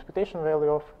computing expectation value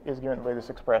of is given by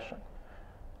this expression.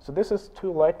 So this is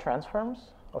 2 light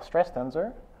transforms of stress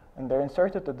tensor, and they're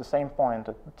inserted at the same point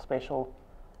at spatial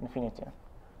infinity.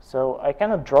 So I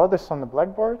cannot draw this on the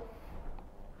blackboard,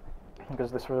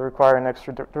 because this will require an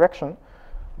extra direction,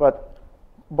 but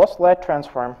both light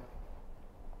transform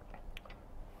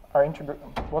are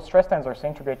both stress tensors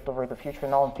integrate over the future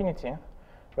null infinity,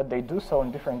 but they do so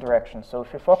in different directions. So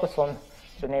if you focus on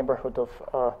the neighborhood of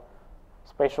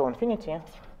spatial infinity,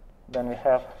 then we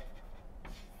have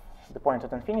the point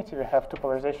at infinity. We have 2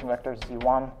 polarization vectors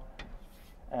Z1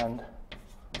 and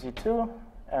Z2,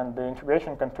 and the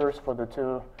integration contours for the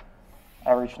 2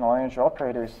 average null energy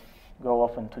operators go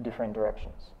off in 2 different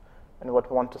directions. And what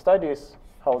we want to study is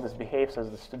how this behaves as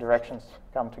these 2 directions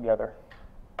come together.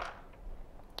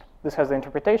 This has the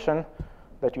interpretation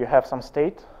that you have some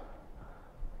state.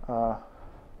 You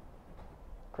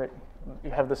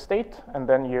have the state, and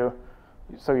then you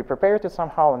prepare it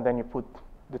somehow, and then you put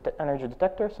the energy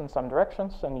detectors in some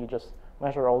directions, and you just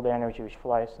measure all the energy which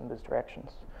flies in these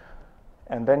directions.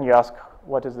 And then you ask,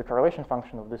 what is the correlation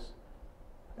function of these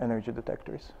energy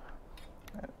detectors?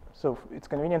 So it's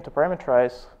convenient to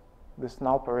parameterize this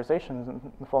null polarization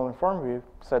in the following form. We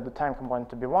set the time component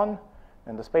to be 1,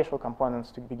 and the spatial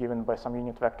components to be given by some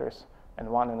unit vectors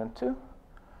n1 and n2.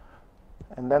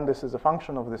 And then this is a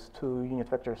function of these two unit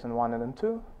vectors n1 and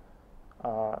n2.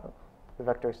 The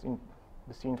vectors in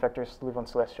these unit vectors live on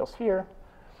celestial sphere.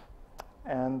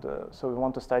 And so we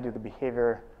want to study the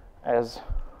behavior as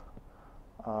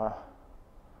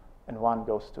n1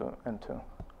 goes to n2.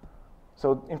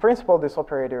 So in principle, this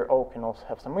operator O can also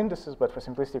have some indices, but for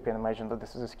simplicity, you can imagine that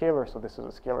this is a scalar, so this is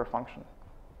a scalar function.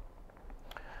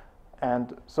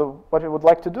 And so what we would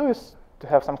like to do is to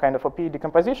have some kind of OP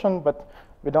decomposition, but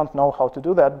we don't know how to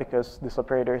do that because these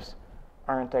operators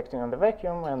aren't acting on the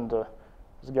vacuum, and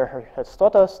as Gerhard has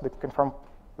taught us, the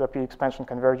OP expansion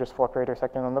converges for operators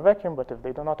acting on the vacuum, but if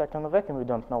they do not act on the vacuum, we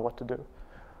don't know what to do.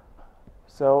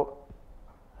 So,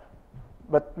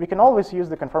 but we can always use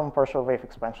the conformal partial wave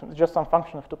expansion. It's just some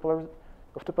function of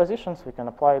two positions. We can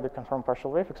apply the conformal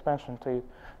partial wave expansion to it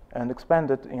and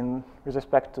expand it with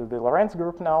respect to the Lorentz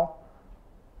group now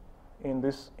in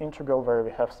this integral where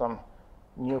we have some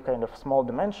new kind of small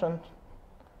dimension.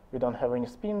 We don't have any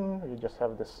spin. We just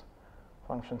have this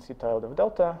function c tilde of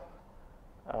delta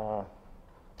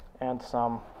and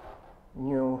some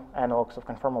new analogs of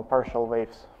conformal partial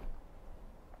waves.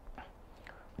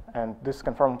 And these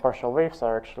conformal partial waves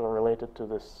are actually related to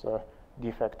this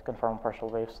defect conformal partial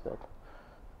waves that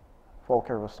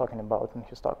Volker was talking about in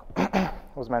his talk,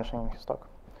 was mentioning in his talk.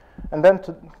 And then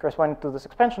corresponding to this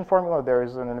expansion formula, there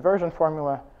is an inversion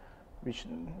formula which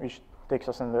takes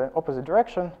us in the opposite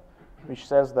direction, which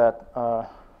says that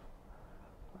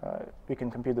we can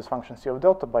compute this function c of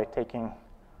delta by taking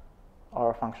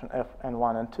our function f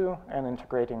n1 and 2 and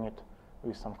integrating it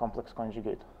with some complex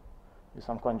conjugate, with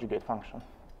some conjugate function.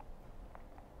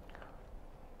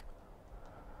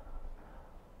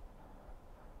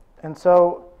 And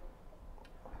so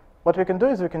what we can do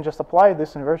is we can just apply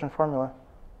this inversion formula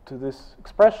to this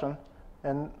expression,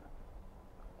 and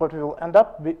what we will end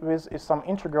up with is some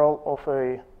integral of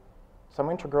a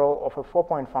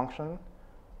 4-point function.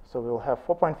 So we'll have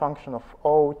 4-point function of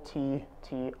O, T,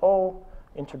 T, O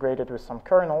integrated with some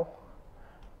kernel.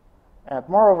 And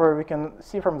moreover, we can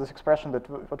see from this expression that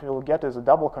what we will get is a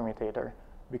double commutator,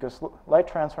 because light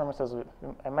transforms, as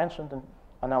I mentioned,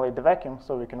 annihilate the vacuum,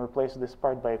 so we can replace this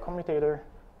part by a commutator,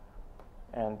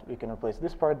 and we can replace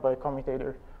this part by a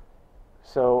commutator.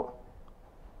 So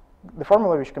the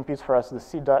formula which computes for us the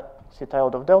c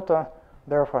tilde of delta,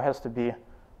 therefore has to be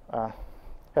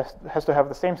has to have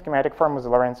the same schematic form as the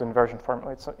Lorentz inversion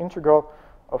formula. It's an integral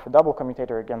of a double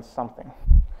commutator against something.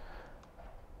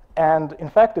 And in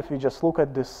fact, if we just look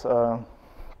at this,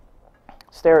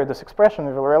 stare at this expression,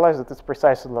 we will realize that it's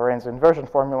precisely the Lorentz inversion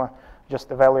formula,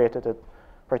 just evaluated at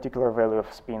particular value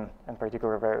of spin and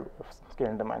particular value of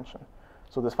scaling dimension.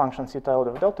 So this function c tilde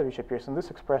of delta, which appears in this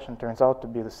expression, turns out to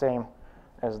be the same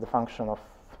as the function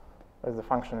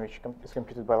which is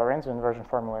computed by Lorentz inversion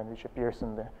formula and which appears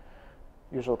in the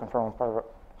usual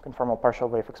conformal partial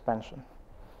wave expansion.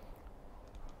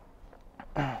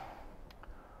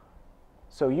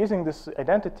 So using this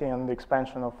identity and the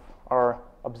expansion of our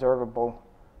observable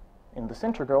in this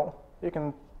integral, you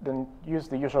can then use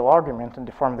the usual argument and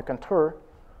deform the contour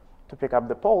to pick up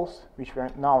the poles, which we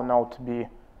now know to be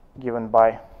given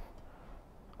by,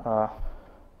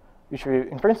 which we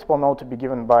in principle know to be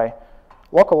given by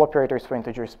local operators for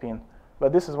integer spin.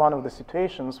 But this is one of the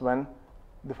situations when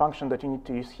the function that you need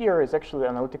to use here is actually an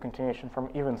analytic continuation from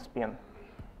even spin.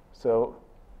 So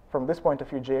from this point of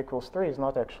view, j equals 3 is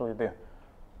not actually the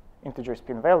integer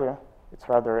spin value. It's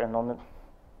rather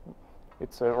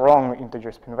it's a wrong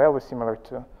integer spin value, similar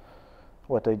to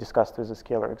what I discussed with the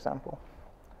scalar example.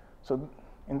 So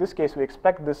in this case, we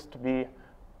expect this to be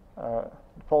the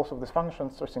poles of these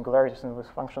functions or singularities in this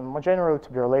function more generally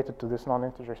to be related to these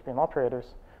non-integer spin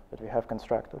operators that we have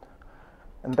constructed.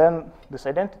 And then this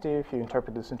identity, if you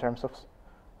interpret this in terms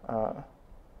of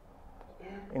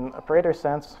in operator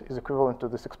sense, is equivalent to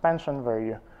this expansion where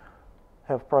you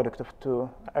have product of two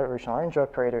original range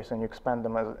operators and you expand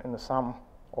them as in the sum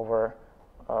over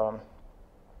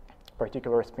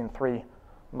particular spin 3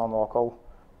 non-local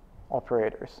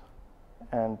operators.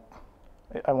 And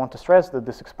I want to stress that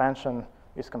this expansion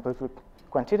is completely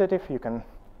quantitative. You can,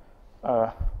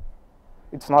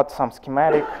 it's not some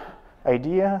schematic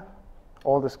idea.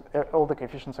 All the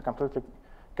coefficients are completely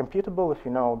computable if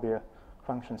you know the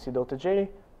function c delta j.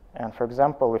 And for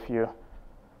example, if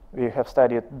we have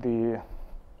studied the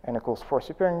n equals 4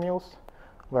 superunions,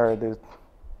 where the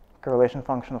correlation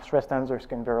function of stress tensors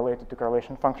can be related to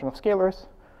correlation function of scalars,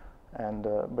 and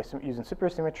by using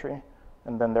supersymmetry.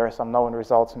 And then there are some known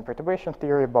results in perturbation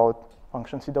theory about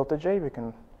function c delta j. We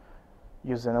can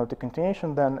use the analytic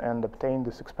continuation then and obtain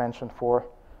this expansion for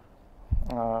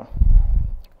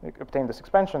obtain this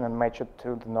expansion and match it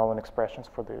to the known expressions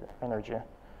for the energy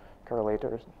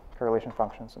correlation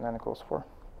functions in n equals 4.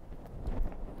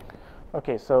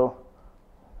 Okay, so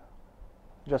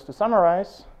just to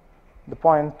summarize, the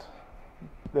point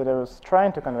that I was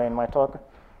trying to convey in my talk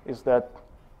is that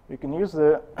you can use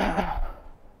the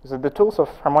the tools of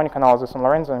harmonic analysis and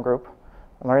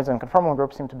Lorentzian conformal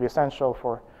group seem to be essential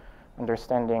for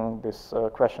understanding this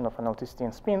question of analyticity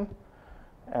and spin.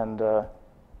 And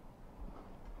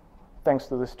thanks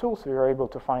to these tools, we were able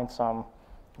to find some,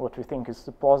 what we think is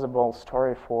the plausible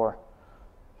story for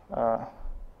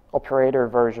operator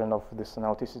version of this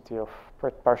analyticity of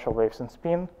partial waves and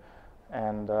spin.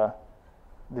 And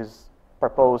these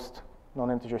proposed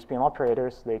non-integer spin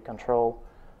operators, they control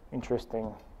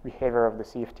interesting behavior of the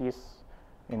CFTs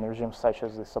in regimes such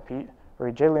as this OP or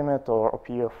J limit or OP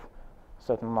of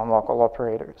certain non-local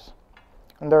operators.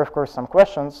 And there are, of course, some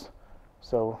questions.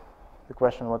 So the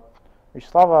question which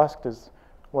Slava asked is,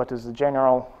 what is the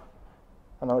general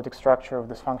analytic structure of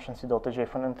this function C delta J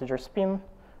for an integer spin?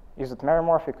 Is it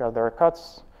meromorphic? Are there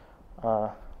cuts?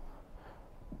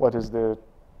 What is the,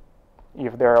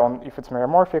 if it's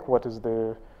meromorphic, what is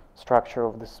the structure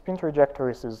of the spin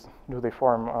trajectories? Do they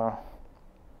form a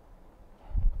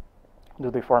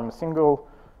single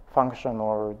function,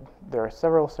 or there are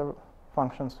several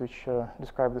functions which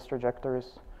describe these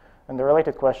trajectories? And the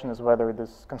related question is whether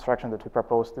this construction that we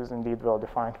proposed is indeed well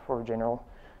defined for general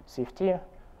CFT.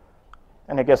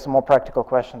 And I guess a more practical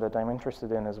question that I'm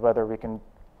interested in is whether we can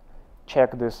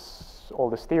check all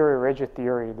this theory, rigid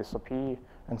theory, this OP,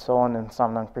 and so on in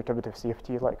some non-perturbative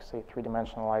CFT, like say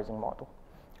 3-dimensionalizing model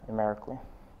numerically.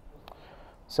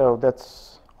 So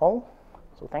that's all.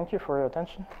 So thank you for your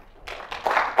attention.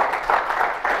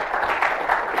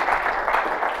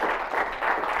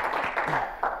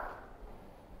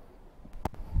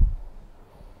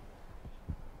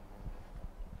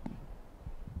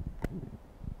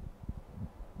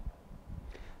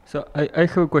 So I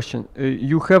have a question.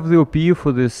 You have the OPU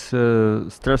for this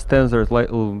stress tensor light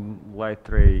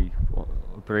ray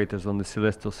operators on the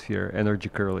celestial sphere energy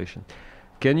correlation.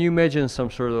 Can you imagine some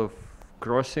sort of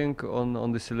crossing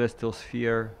on the celestial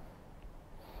sphere?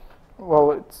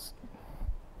 Well,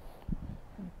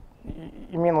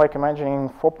 you mean like imagining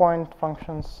 4-point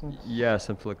functions? Yeah,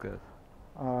 something like that.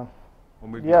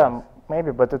 Yeah,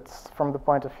 maybe, but it's from the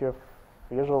point of view of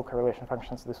usual correlation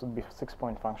functions, this would be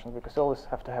 6-point functions, because you always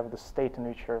have to have the state in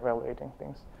which you're evaluating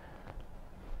things.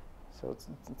 So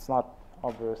it's not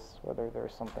obvious whether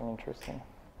there's something interesting.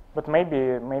 But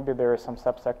maybe there is some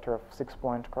subsector of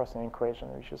 6-point crossing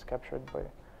equation which is captured by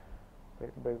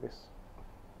this.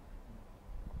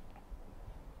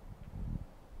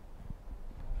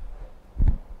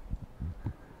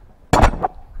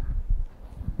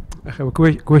 I have a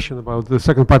question about the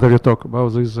second part of your talk, about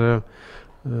these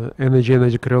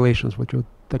energy correlations, what you're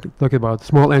talking about,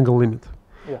 small angle limit.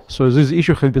 Yes. So this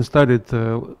issue has been studied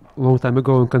a long time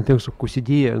ago in context of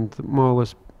QCD, and more or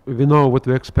less we know what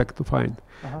we expect to find.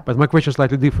 But my question is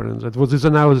slightly different. That what this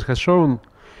analysis has shown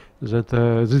that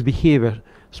this behavior,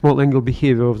 small angle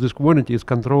behavior of this quantity is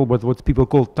controlled by what people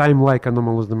call time-like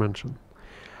anomalous dimension.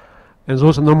 And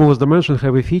those anomalous dimensions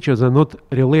have a feature that are not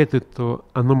related to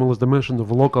anomalous dimension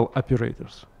of local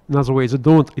operators. In other words, they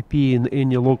don't appear in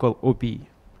any local OP.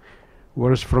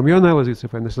 Whereas from your analysis,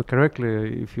 if I understand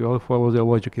correctly, if you all follow the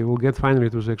logic, you will get finally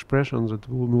to the expression that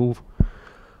will move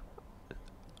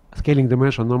scaling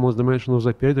dimension, anomalous dimension of the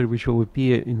operator, which will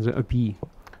appear in the OP.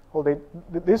 Well,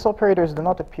 these operators do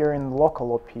not appear in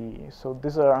local OP, so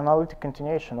these are analytic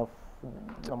continuation of.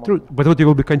 True, but what you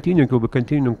will be continuing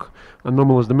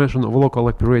anomalous dimension of local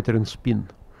operator in spin.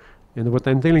 And what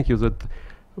I'm telling you that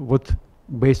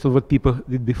based on what people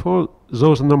did before,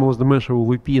 those anomalous dimensions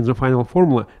will appear in the final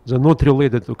formula. They're not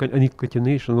related to any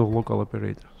continuation of local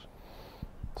operators.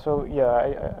 So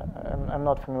yeah, I'm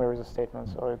not familiar with the statement,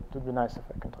 so it would be nice if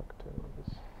I can talk to you about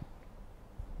this.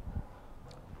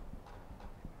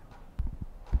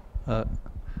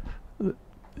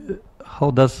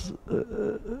 How does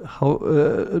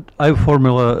your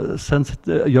formula is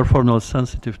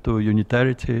sensitive to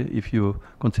unitarity if you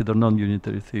consider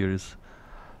non-unitary theories?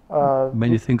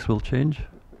 Many things will change.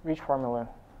 Which formula?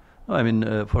 I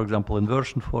mean, for example,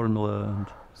 inversion formula. And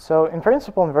so in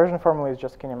principle, inversion formula is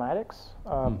just kinematics,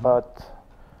 but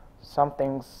some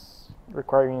things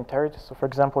require unitarity. So for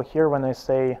example, here when I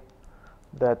say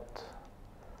that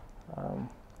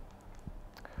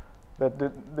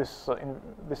this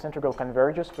integral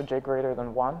converges for j greater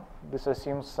than 1, this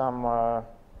assumes some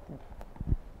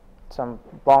some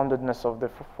boundedness of the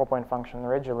 4-point function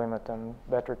Regge limit, and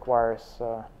that requires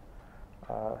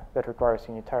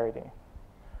unitarity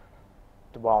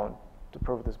to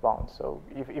prove this bound. So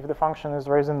if the function is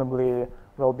reasonably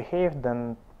well behaved,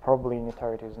 then probably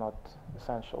unitarity is not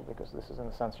essential, because this is in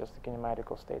a sense just a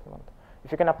kinematical statement.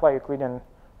 If you can apply Euclidean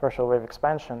partial wave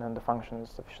expansion and the function is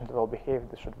sufficiently well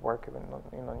behaved, this should work even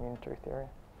in non-unitary theory.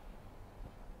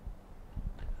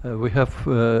 We have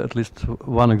at least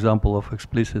one example of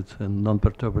explicit and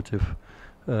non-perturbative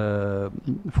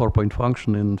 4-point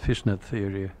function in fishnet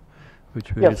theory,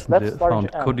 which we recently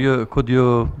found. Could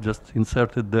you just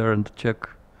insert it there and check?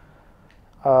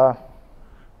 Yeah,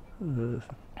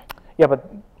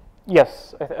 but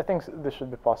yes, I think this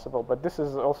should be possible. But this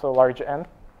is also large n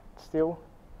still.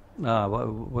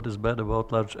 What is bad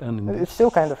about large n? It's still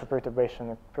kind of a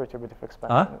perturbative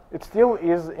expansion. It still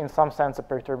is, in some sense, a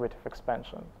perturbative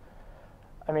expansion.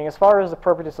 I mean, as far as the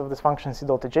properties of this function C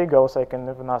delta J goes, I can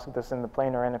even ask this in the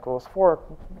planar n equals 4,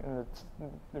 and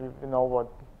we know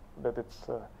that it's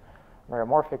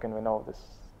meromorphic, and we know this.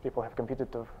 People have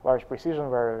computed to large precision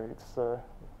where it's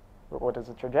what is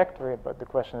the trajectory, but the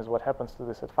question is what happens to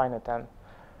this at finite n.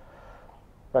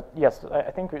 But yes,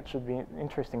 I think it should be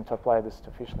interesting to apply this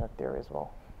to fishnet theory as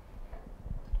well.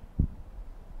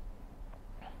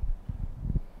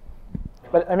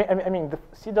 But I mean, the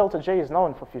C delta J is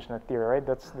known for fishnet theory, right?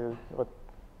 That's what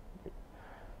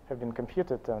have been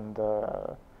computed, and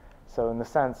so in a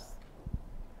sense,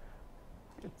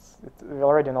 we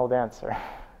already know the answer,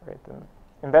 right? And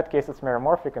in that case, it's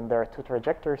meromorphic, and there are two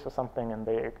trajectories or something, and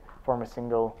they form a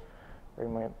single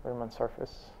Riemann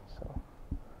surface. So.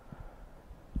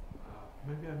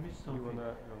 Maybe I missed something.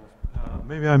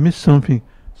 Maybe I missed something.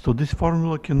 So this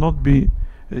formula cannot be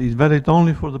is valid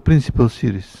only for the principal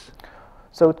series.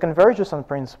 So it converges on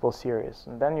principal series,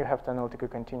 and then you have to analytically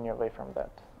continue away from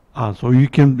that. So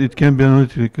it can be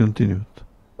analytically continued.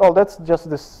 Well, that's just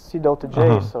the C delta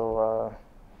J. So.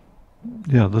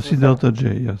 Yeah, the C delta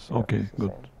J. Yes. Yeah, okay.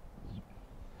 Good. Same.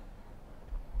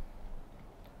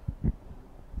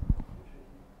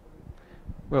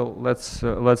 Well,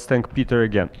 let's thank Peter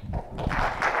again.